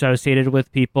associated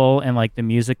with people in like the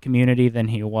music community than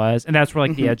he was, and that's where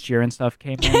like the Ed Sheeran stuff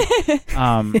came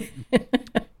in.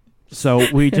 So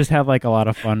we just have like a lot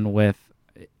of fun with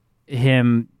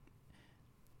him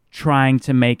trying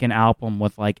to make an album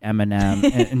with like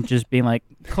Eminem and just being like,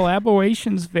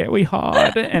 collaboration's very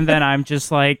hard. And then I'm just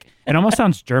like, it almost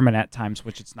sounds German at times,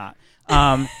 which it's not.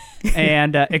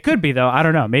 And it could be though. I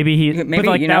don't know. Maybe but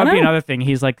like that would be another thing.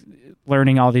 He's like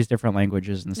learning all these different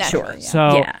languages and stuff. Sure.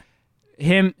 So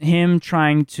him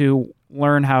trying to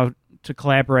learn how to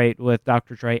collaborate with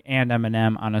Dr. Dre and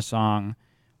Eminem on a song,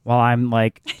 while I'm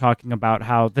like talking about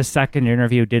how the second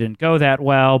interview didn't go that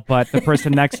well, but the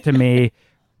person next to me,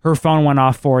 her phone went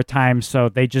off 4 times, so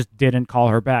they just didn't call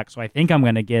her back. So I think I'm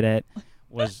going to get it.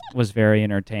 Was very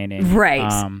entertaining. Right.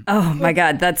 Oh my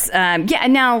God. That's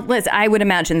now, Liz, I would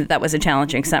imagine that was a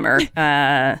challenging summer.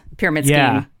 Pyramid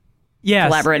scheme. Yeah.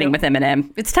 Collaborating with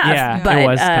Eminem. It's tough. Yeah, but it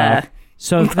was tough.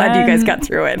 So I'm glad you guys got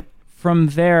through it. From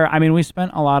there, I mean, we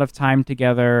spent a lot of time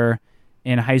together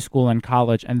in high school and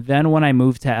college. And then when I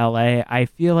moved to LA, I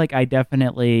feel like I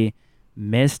definitely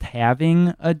missed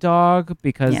having a dog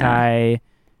because I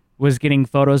was getting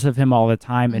photos of him all the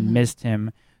time and missed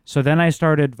him. So then I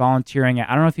started volunteering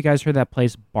at, I don't know if you guys heard that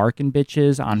place, Barkin'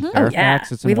 Bitches on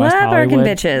Fairfax. It's in West Hollywood. We love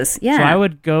Barkin' Bitches. Yeah. So I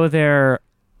would go there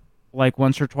like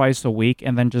once or twice a week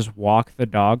and then just walk the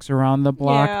dogs around the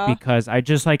block because I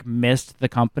just like missed the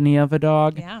company of a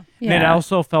dog. Yeah. And it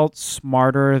also felt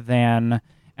smarter than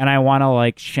and I want to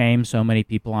like shame so many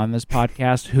people on this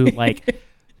podcast who like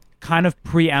kind of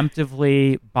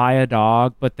preemptively buy a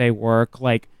dog, but they work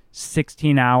like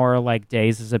 16-hour like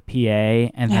days as a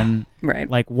PA, and then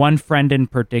like one friend in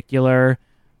particular,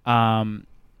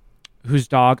 whose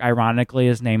dog ironically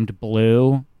is named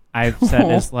Blue, I've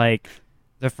said is like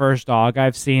the first dog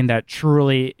I've seen that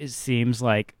truly seems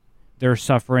like they're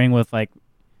suffering with like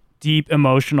deep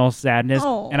emotional sadness.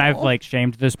 And I've like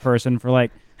shamed this person for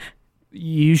like,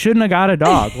 you shouldn't have got a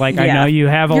dog. Like, I know you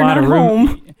have a lot of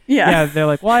room. Yeah. They're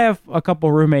like, well, I have a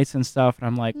couple roommates and stuff. And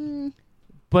I'm like,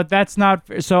 but that's not.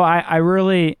 So I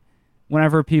really,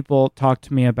 whenever people talk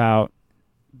to me about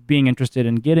being interested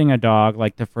in getting a dog,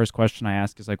 like the first question I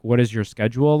ask is like, what is your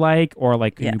schedule like? Or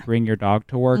like, can you bring your dog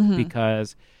to work?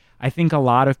 Because I think a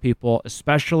lot of people,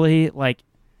 especially like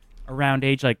around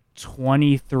age like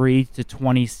 23 to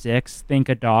 26, think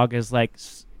a dog is like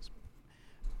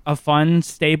a fun,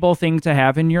 stable thing to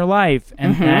have in your life.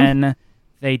 And then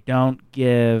they don't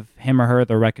give him or her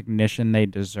the recognition they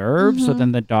deserve. So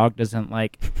then the dog doesn't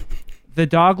like, the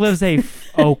dog lives a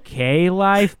okay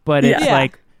life, but it's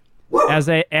like, as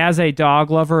a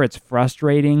dog lover, it's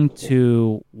frustrating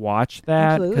to watch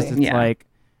that because it's like,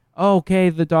 oh, okay,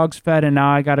 the dog's fed and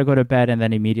now I got to go to bed and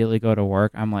then immediately go to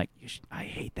work. I'm like, I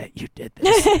hate that you did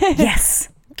this. Yes.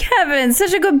 Kevin,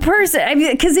 such a good person. I mean,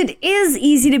 because it is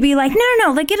easy to be like,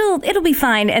 no, like it'll be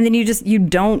fine, and then you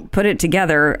don't put it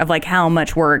together of like how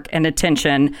much work and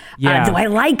attention do I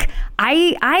like.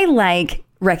 I like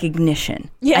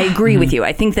recognition. I agree with you.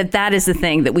 I think that is the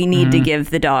thing that we need to give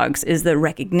the dogs is the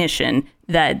recognition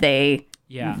that they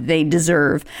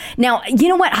deserve. Now, you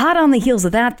know what? Hot on the heels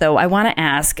of that, though, I want to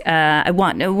ask. I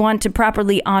want to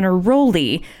properly honor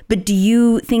Rolly, but do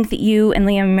you think that you and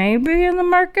Liam may be in the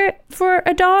market for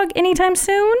a dog anytime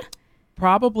soon?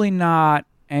 Probably not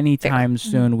anytime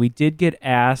soon. We did get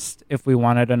asked if we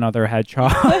wanted another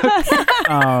hedgehog.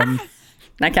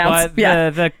 That counts.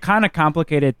 But the kind of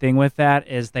complicated thing with that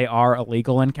is they are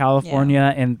illegal in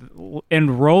California,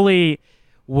 and Rolly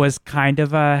was kind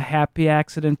of a happy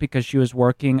accident because she was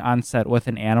working on set with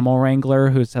an animal wrangler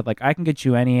who said like, I can get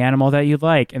you any animal that you'd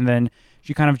like. And then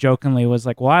she kind of jokingly was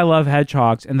like, well, I love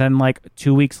hedgehogs. And then like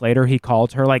 2 weeks later, he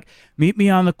called her like, meet me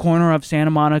on the corner of Santa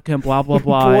Monica and blah, blah,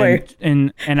 blah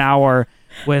in an hour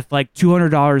with like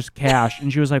 $200 cash.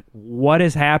 And she was like, what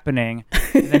is happening?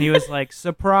 And then he was like,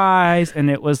 surprise. And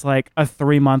it was like a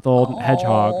 3-month-old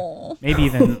hedgehog, maybe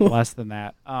even less than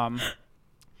that.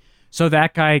 So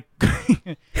that guy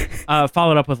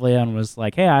followed up with Leah and was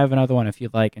like, hey, I have another one if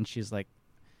you'd like. And she's like,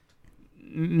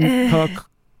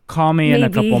 call me in a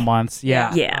couple months.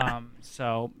 Yeah.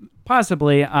 So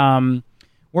possibly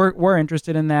we're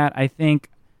interested in that. I think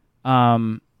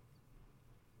I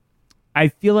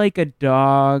feel like a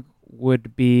dog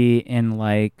would be in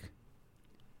like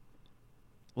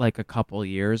a couple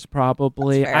years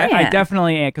probably. I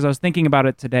definitely, because I was thinking about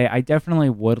it today, I definitely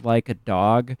would like a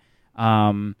dog.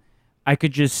 I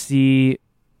could just see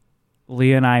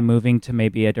Leah and I moving to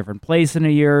maybe a different place in a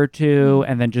year or two,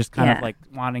 and then just kind of like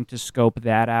wanting to scope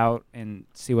that out and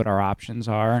see what our options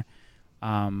are.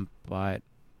 But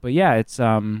yeah, it's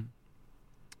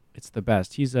the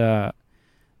best. He's we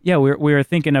were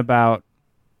thinking about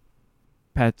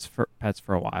pets for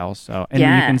a while. So and you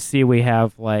can see we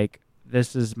have like,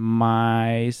 this is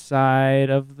my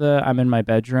side of I'm in my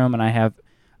bedroom and I have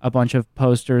a bunch of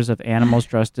posters of animals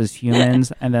dressed as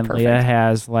humans, and then Leah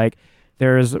has like,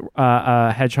 there's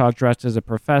a hedgehog dressed as a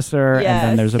professor, and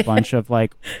then there's a bunch of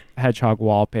like hedgehog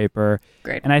wallpaper.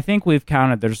 Great. And I think we've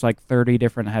counted there's like 30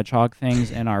 different hedgehog things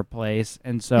in our place,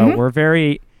 and so we're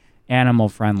very animal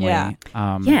friendly. So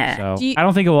I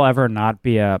don't think it will ever not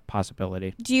be a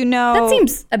possibility. Do you know? That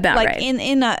seems about like, right.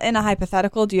 In a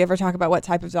hypothetical, do you ever talk about what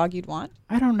type of dog you'd want?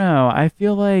 I don't know. I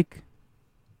feel like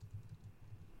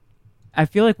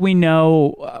we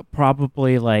know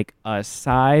probably like a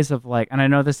size of like, and I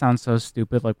know this sounds so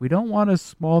stupid, like we don't want a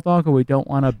small dog or we don't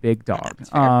want a big dog.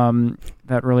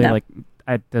 That really like,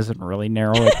 it doesn't really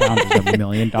narrow it down to a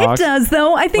million dogs. It does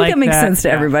though. I think like that makes sense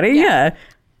to everybody. Yeah.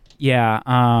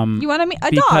 You want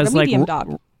a dog, a medium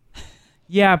dog.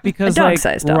 Yeah, because like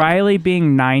Riley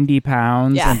being 90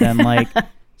 pounds and then like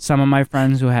some of my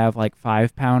friends who have like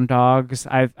 5-pound dogs,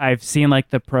 I've seen like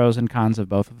the pros and cons of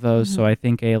both of those. So I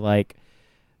think a like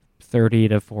 30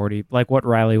 to 40, like what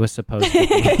Riley was supposed to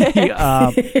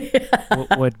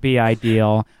be, would be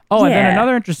ideal. Oh, and then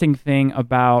another interesting thing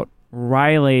about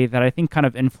Riley that I think kind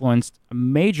of influenced a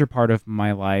major part of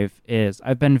my life is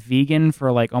I've been vegan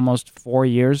for like almost 4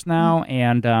 years now,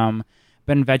 and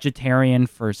been vegetarian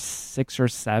for 6 or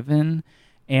 7,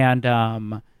 and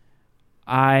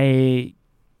I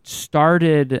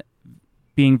started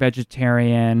being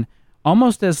vegetarian,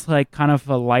 almost as like kind of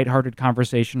a lighthearted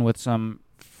conversation with some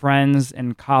friends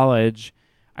in college.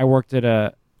 I worked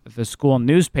at the school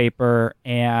newspaper,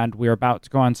 and we were about to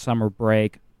go on summer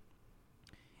break,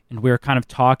 and we were kind of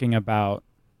talking about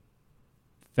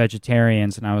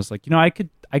vegetarians, and I was like, I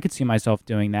could see myself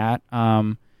doing that.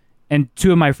 And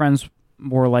two of my friends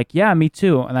were like, yeah, me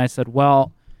too. And I said,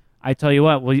 well, I tell you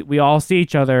what, we all see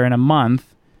each other in a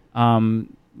month.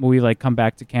 We like come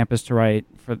back to campus to write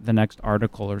for the next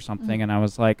article or something. And I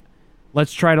was like,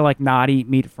 let's try to like not eat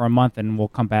meat for a month, and we'll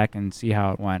come back and see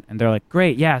how it went. And they're like,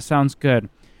 great. Yeah, sounds good.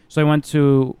 So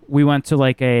we went to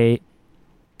like a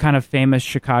kind of famous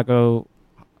Chicago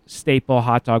staple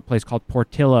hot dog place called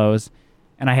Portillo's.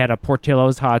 And I had a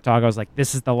Portillo's hot dog. I was like,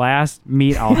 this is the last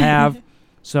meat I'll have.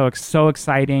 So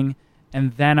exciting.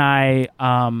 And then I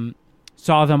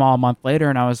saw them all a month later,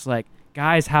 and I was like,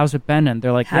 guys, how's it been? And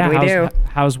they're like,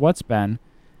 how's what's been?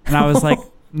 And I was like,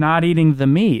 not eating the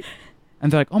meat.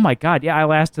 And they're like, oh my God, yeah, I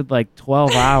lasted like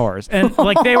 12 hours. And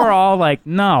like they were all like,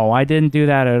 no, I didn't do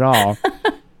that at all.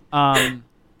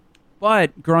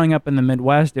 But growing up in the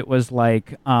Midwest, it was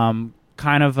like kind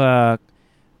of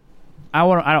I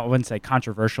wouldn't say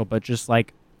controversial, but just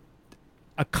like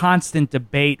a constant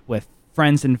debate with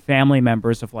friends and family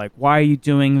members of like, why are you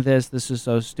doing this? This is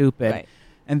so stupid. Right.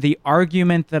 And the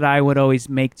argument that I would always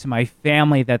make to my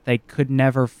family that they could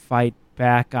never fight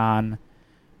back on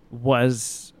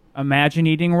was, imagine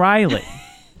eating Riley.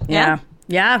 Yeah.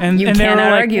 And you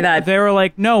cannot argue that. They were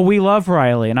like, no, we love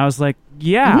Riley. And I was like,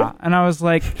 yeah. And I was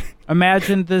like,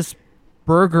 imagine this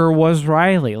burger was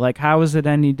Riley. Like, how is it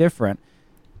any different?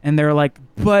 And they're like,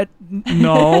 but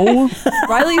no.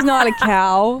 Riley's not a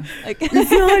cow. Like, it's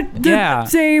not the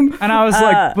same. And I was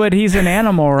like, but he's an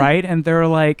animal, right? And they're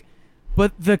like,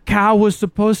 but the cow was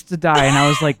supposed to die. And I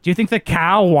was like, do you think the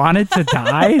cow wanted to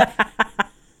die?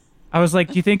 I was like,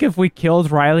 do you think if we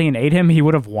killed Riley and ate him, he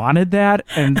would have wanted that?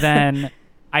 And then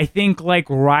I think like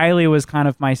Riley was kind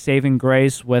of my saving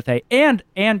grace with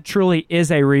and truly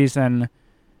is a reason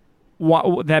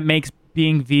that makes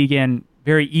being vegan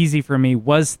very easy for me,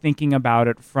 was thinking about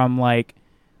it from like,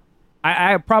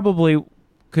 I probably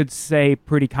could say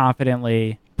pretty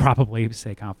confidently,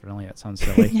 that sounds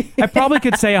silly. I probably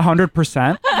could say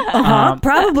 100%.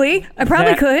 Probably. I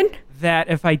probably could. That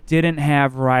if I didn't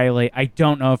have Riley, I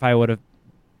don't know if I would have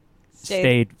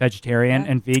stayed vegetarian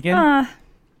and vegan.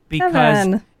 Because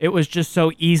Kevin. It was just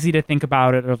so easy to think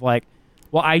about it of like,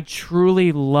 well, I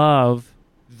truly love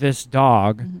this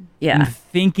dog. Mm-hmm. Yeah. And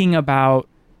thinking about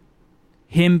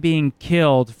him being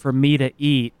killed for me to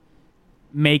eat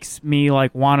makes me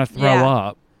like want to throw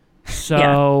up.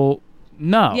 So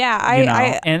no.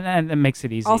 Yeah, and it makes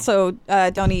it easy. Also,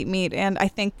 don't eat meat, and I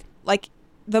think like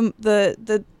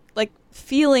the like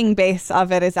feeling base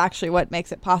of it is actually what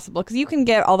makes it possible, because you can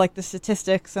get all like the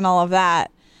statistics and all of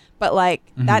that, but like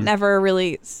that never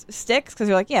really sticks, because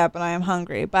you're like, yeah, but I am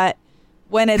hungry. But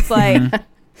when it's like,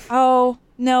 oh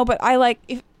no, but I like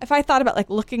if I thought about like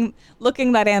looking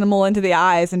that animal into the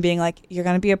eyes and being like, you're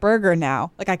gonna be a burger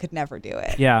now, like I could never do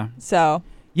it. Yeah. So.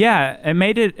 Yeah, it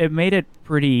made it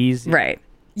pretty easy. Right.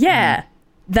 Yeah.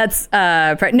 That's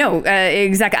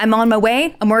exactly. I'm on my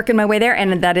way. I'm working my way there,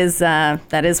 and that is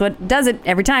what does it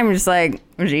every time. I'm just like,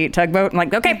 would you eat tugboat? I'm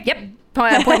like, okay, yep,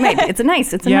 point made. It's a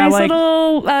nice like,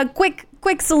 little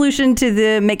quick solution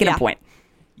to making a point.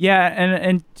 Yeah,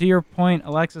 and to your point,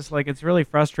 Alexis, like it's really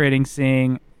frustrating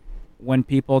seeing when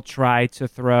people try to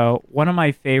throw. One of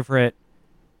my favorite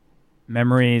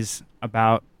memories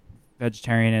about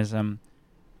vegetarianism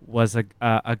was a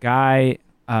guy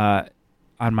on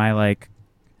my like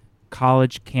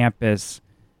college campus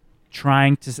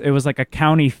trying to. It was like a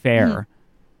county fair,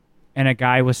 and a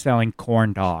guy was selling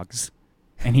corn dogs,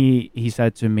 and he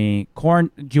said to me,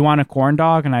 "Corn? Do you want a corn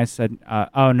dog?" And I said,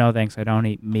 "Oh no, thanks. I don't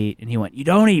eat meat." And he went, "You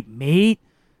don't eat meat?"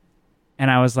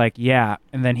 And I was like, "Yeah."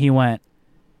 And then he went,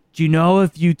 "Do you know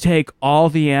if you take all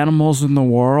the animals in the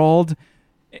world?"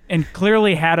 And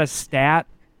clearly had a stat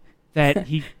that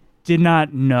he did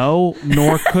not know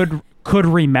nor could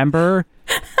remember.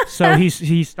 So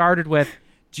he started with,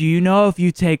 "Do you know if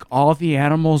you take all the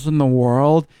animals in the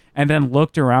world?" And then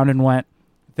looked around and went,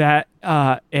 "That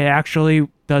it actually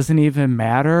doesn't even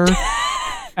matter."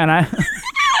 And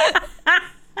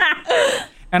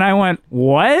I went,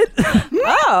 "What?"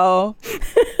 Oh.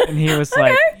 And he was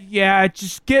like, "Yeah,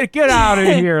 just get out of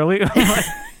here."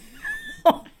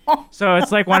 So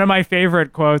it's like one of my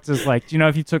favorite quotes is like, "Do you know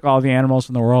if you took all the animals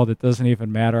in the world, it doesn't even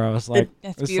matter?" I was like,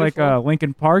 it's like a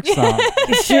Linkin Park song.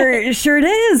 Sure it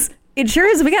is. It sure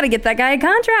is. We got to get that guy a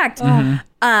contract.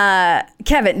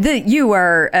 Kevin, you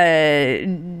are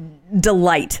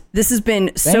delight. This has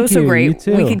been so you, great. you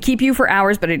too. We could keep you for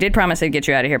hours, but I did promise I'd get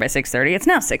you out of here by 6:30. It's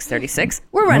now 6:36.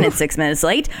 We're running 6 minutes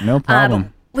late. No problem.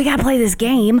 But we got to play this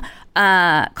game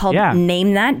called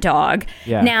Name That Dog.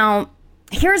 Yeah. Now,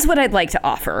 here's what I'd like to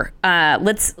offer.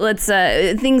 Let's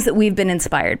things that we've been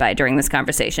inspired by during this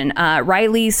conversation.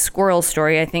 Riley's squirrel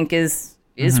story, I think, is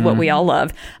what we all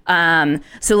love.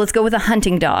 So let's go with a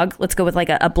hunting dog. Let's go with like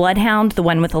a bloodhound, the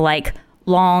one with the like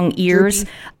long ears.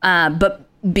 But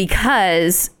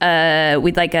because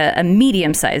we'd like a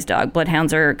medium-sized dog,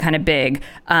 bloodhounds are kind of big.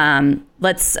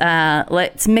 Let's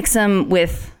mix them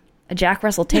with a Jack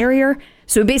Russell Terrier.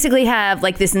 So we basically have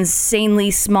like this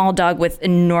insanely small dog with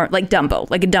like Dumbo,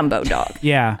 like a Dumbo dog.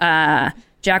 Yeah.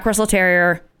 Jack Russell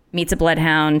Terrier meets a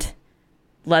bloodhound,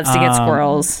 loves to get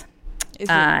squirrels,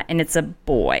 and it's a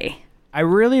boy. I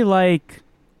really like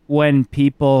when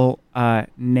people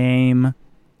name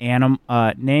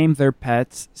their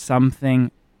pets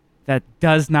something that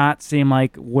does not seem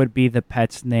like would be the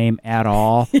pet's name at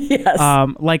all. Yes.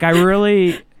 Like I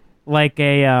really like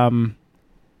a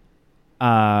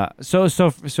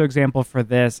so example for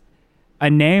this,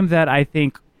 a name that I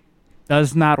think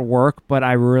does not work but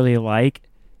I really like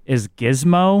is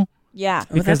Gizmo. Yeah.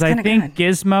 Because I think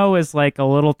Gizmo is like a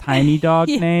little tiny dog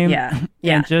name. Yeah.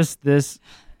 And just this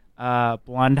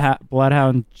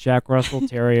bloodhound Jack Russell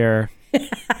Terrier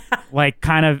like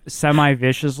kind of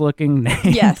semi-vicious looking name.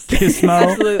 Yes. Gizmo.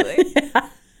 Absolutely.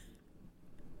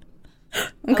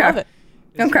 Okay. I love it.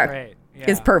 Okay. Great. Yeah.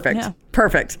 It's perfect. Yeah.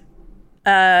 Perfect.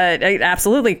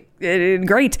 Absolutely.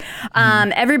 Great.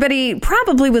 Everybody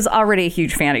probably was already a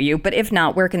huge fan of you, but if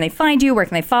not, where can they find you? Where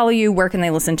can they follow you? Where can they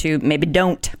listen to Maybe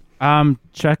Don't?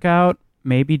 Check out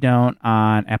Maybe Don't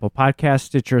on Apple Podcasts,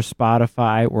 Stitcher,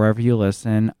 Spotify, wherever you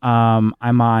listen. I'm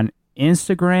on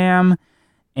Instagram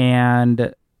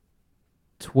and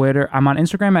Twitter. I'm on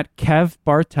Instagram at Kev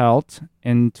Bartelt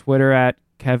and Twitter at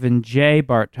Kevin J.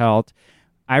 Bartelt.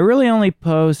 I really only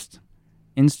post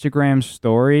Instagram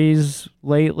stories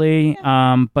lately,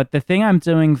 but the thing I'm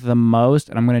doing the most,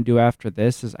 and I'm going to do after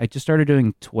this, is I just started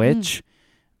doing Twitch.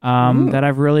 That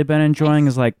I've really been enjoying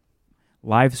is like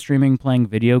live streaming, playing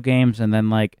video games, and then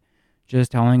like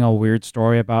just telling a weird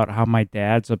story about how my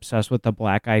dad's obsessed with the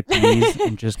Black Eyed Peas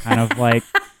and just kind of like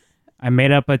I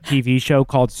made up a TV show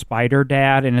called Spider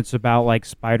Dad, and it's about like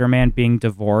Spider-Man being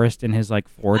divorced in his like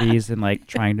 40s and like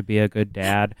trying to be a good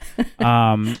dad.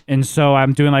 And so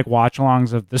I'm doing like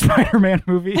watch-alongs of the Spider-Man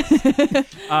movies.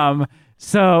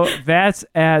 So that's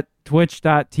at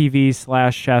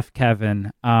twitch.tv/Chef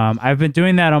Kevin. I've been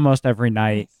doing that almost every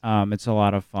night. It's a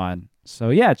lot of fun. So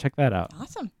yeah, check that out.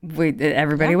 Awesome.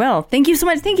 Everybody will. Thank you so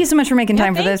much. Thank you so much for making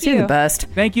time for this. You're the best.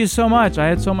 Thank you so much. I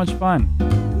had so much fun.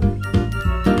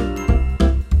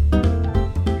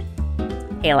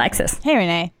 Hey, Alexis. Hey,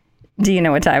 Renee. Do you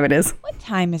know what time it is? What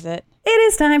time is it? It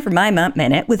is time for My Mutt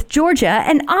Minute with Georgia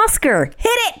and Oscar.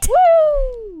 Hit it!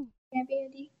 Woo!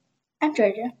 I'm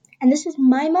Georgia, and this is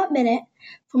My Mutt Minute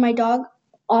for my dog,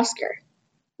 Oscar.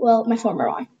 Well, my former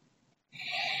one.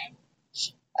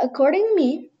 According to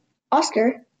me,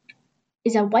 Oscar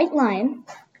is a white lion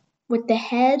with the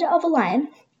head of a lion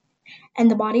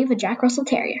and the body of a Jack Russell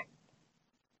Terrier.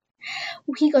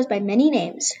 He goes by many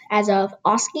names, as of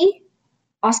Oski,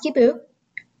 Oski Boo,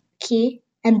 Key,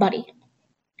 and Buddy.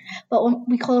 But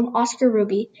we call him Oscar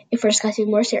Ruby if we're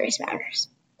discussing more serious matters.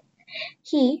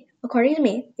 He, according to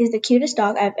me, is the cutest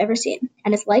dog I've ever seen,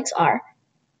 and his likes are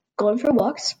going for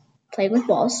walks, playing with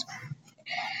balls,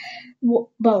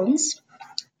 bones,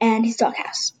 and his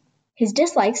doghouse. His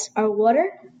dislikes are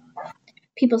water,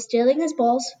 people stealing his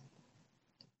balls,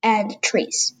 and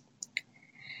trees.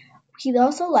 He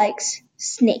also likes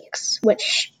snakes,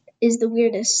 which is the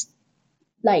weirdest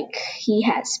he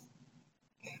has.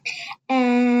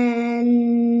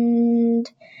 And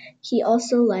he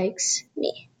also likes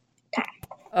me.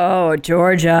 Oh,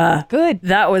 Georgia. Good.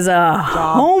 That was a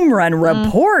home run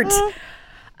report.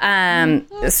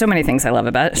 So many things I love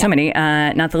about it. So many,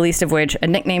 not the least of which, a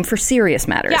nickname for serious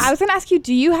matters. Yeah, I was going to ask you,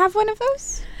 do you have one of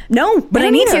those? No, but I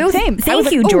need to. Same.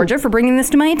 Thank you, Georgia, for bringing this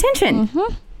to my attention.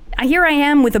 Here I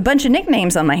am with a bunch of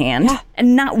nicknames on my hand,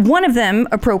 and not one of them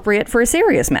appropriate for a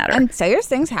serious matter. And serious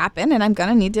things happen, and I'm going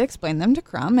to need to explain them to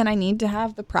Crumb, and I need to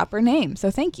have the proper name.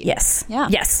 So thank you. Yes. Yeah.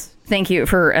 Yes. Thank you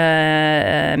for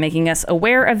making us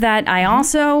aware of that. I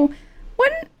also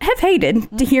wouldn't have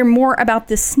hated to hear more about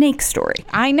this snake story.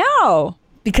 I know.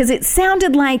 Because it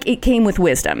sounded like it came with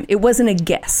wisdom. It wasn't a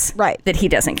guess that he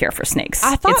doesn't care for snakes.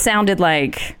 It sounded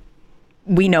like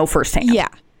we know firsthand. Yeah.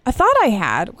 I thought I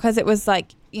had, because it was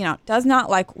like, does not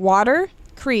like water,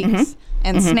 creeks,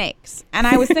 and snakes. And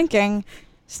I was thinking,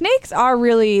 snakes are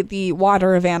really the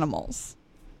water of animals.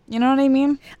 You know what I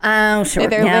mean? Oh, sure.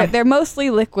 They're mostly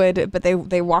liquid, but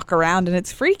they walk around and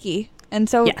it's freaky. And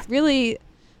so really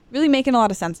making a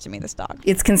lot of sense to me, this dog.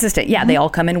 It's consistent. Yeah, they all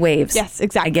come in waves. Yes,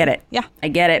 exactly. I get it. Yeah. I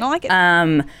get it. I like it.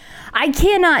 I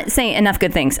cannot say enough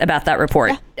good things about that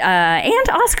report. And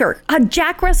Oscar, a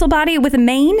Jack Russell body with a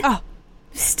mane. Oh.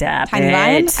 Stop Tiny it.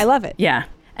 Ryan. I love it. Yeah.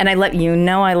 And I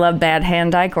love bad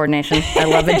hand-eye coordination. I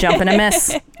love a jump and a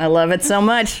miss. I love it so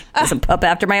much. It's a pup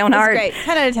after my own heart. That's great.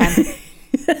 10 out of 10.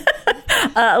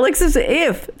 Alexis,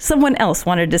 if someone else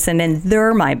wanted to send in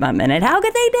their My Mutt Minute, how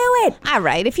could they do it? All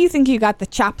right. If you think you got the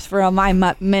chops for a My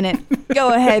Mutt Minute,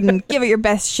 go ahead and give it your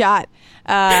best shot.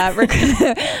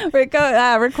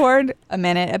 Record a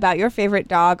minute about your favorite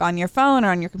dog on your phone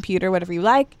or on your computer, whatever you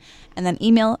like, and then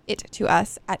email it to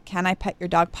us at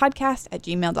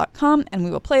canipetyourdogpodcast@gmail.com, and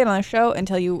we will play it on the show and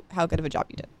tell you how good of a job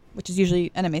you did, which is usually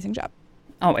an amazing job.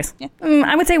 Always. Yeah.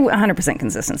 I would say 100%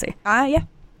 consistency. Yeah.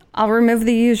 I'll remove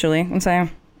the usually and say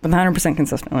with 100%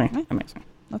 consistently. Right. Amazing.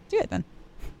 Let's do it then.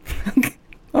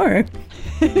 All right.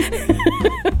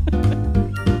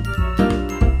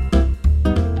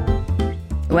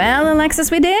 Well, Alexis,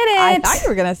 we did it. I thought you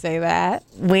were going to say that.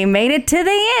 We made it to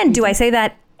the end. Do I say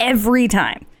that every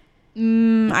time?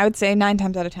 I would say 9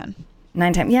 times out of 10.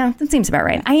 9 times. Yeah, that seems about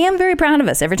right. I am very proud of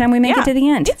us every time we make it to the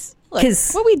end. Look,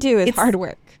 what we do is hard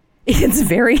work. It's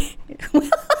very...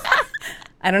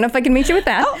 I don't know if I can meet you with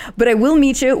that, but I will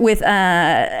meet you with,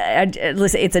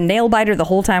 listen, it's a nail biter the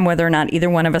whole time whether or not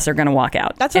either one of us are going to walk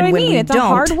out. That's what I mean. It's a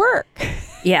hard work.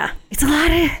 Yeah. It's a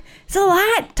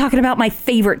lot talking about my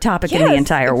favorite topic in the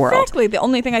entire world. Exactly. The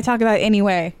only thing I talk about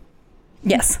anyway.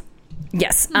 Yes.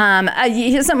 Yes.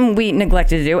 Here's something we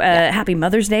neglected to do. Happy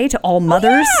Mother's Day to all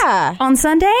mothers on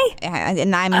Sunday.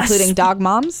 And I'm including dog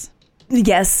moms.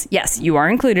 Yes, you are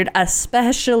included,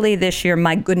 especially this year.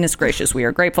 My goodness gracious, we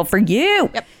are grateful for you.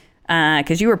 Yep.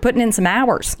 Because you were putting in some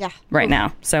hours right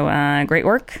now. So great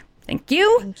work. Thank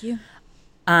you. Thank you.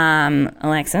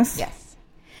 Alexis. Yes.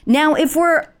 Now, if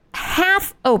we're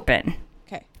half open,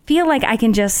 feel like I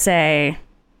can just say,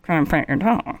 "Can I pet your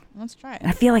dog?" Let's try it.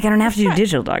 I feel like I don't have to do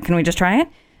digital dog. Can we just try it?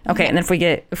 Okay, and then if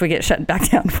we get shut back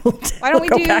down, why don't we'll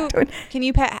go back to it. Can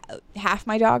you pet half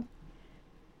my dog?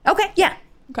 Okay, yeah.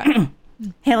 Okay.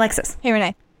 Hey, Alexis. Hey,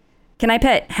 Renee. Can I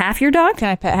pet half your dog? Can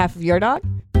I pet half of your dog?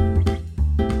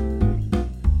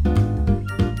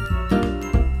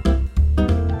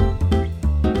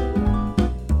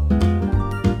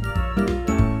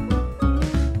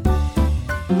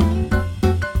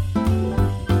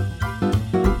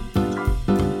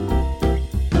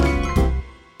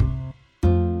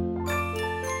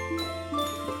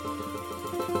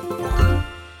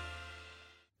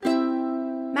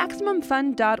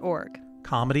 MaximumFun.org.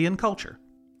 Comedy and culture.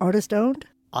 Artist owned.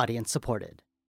 Audience supported.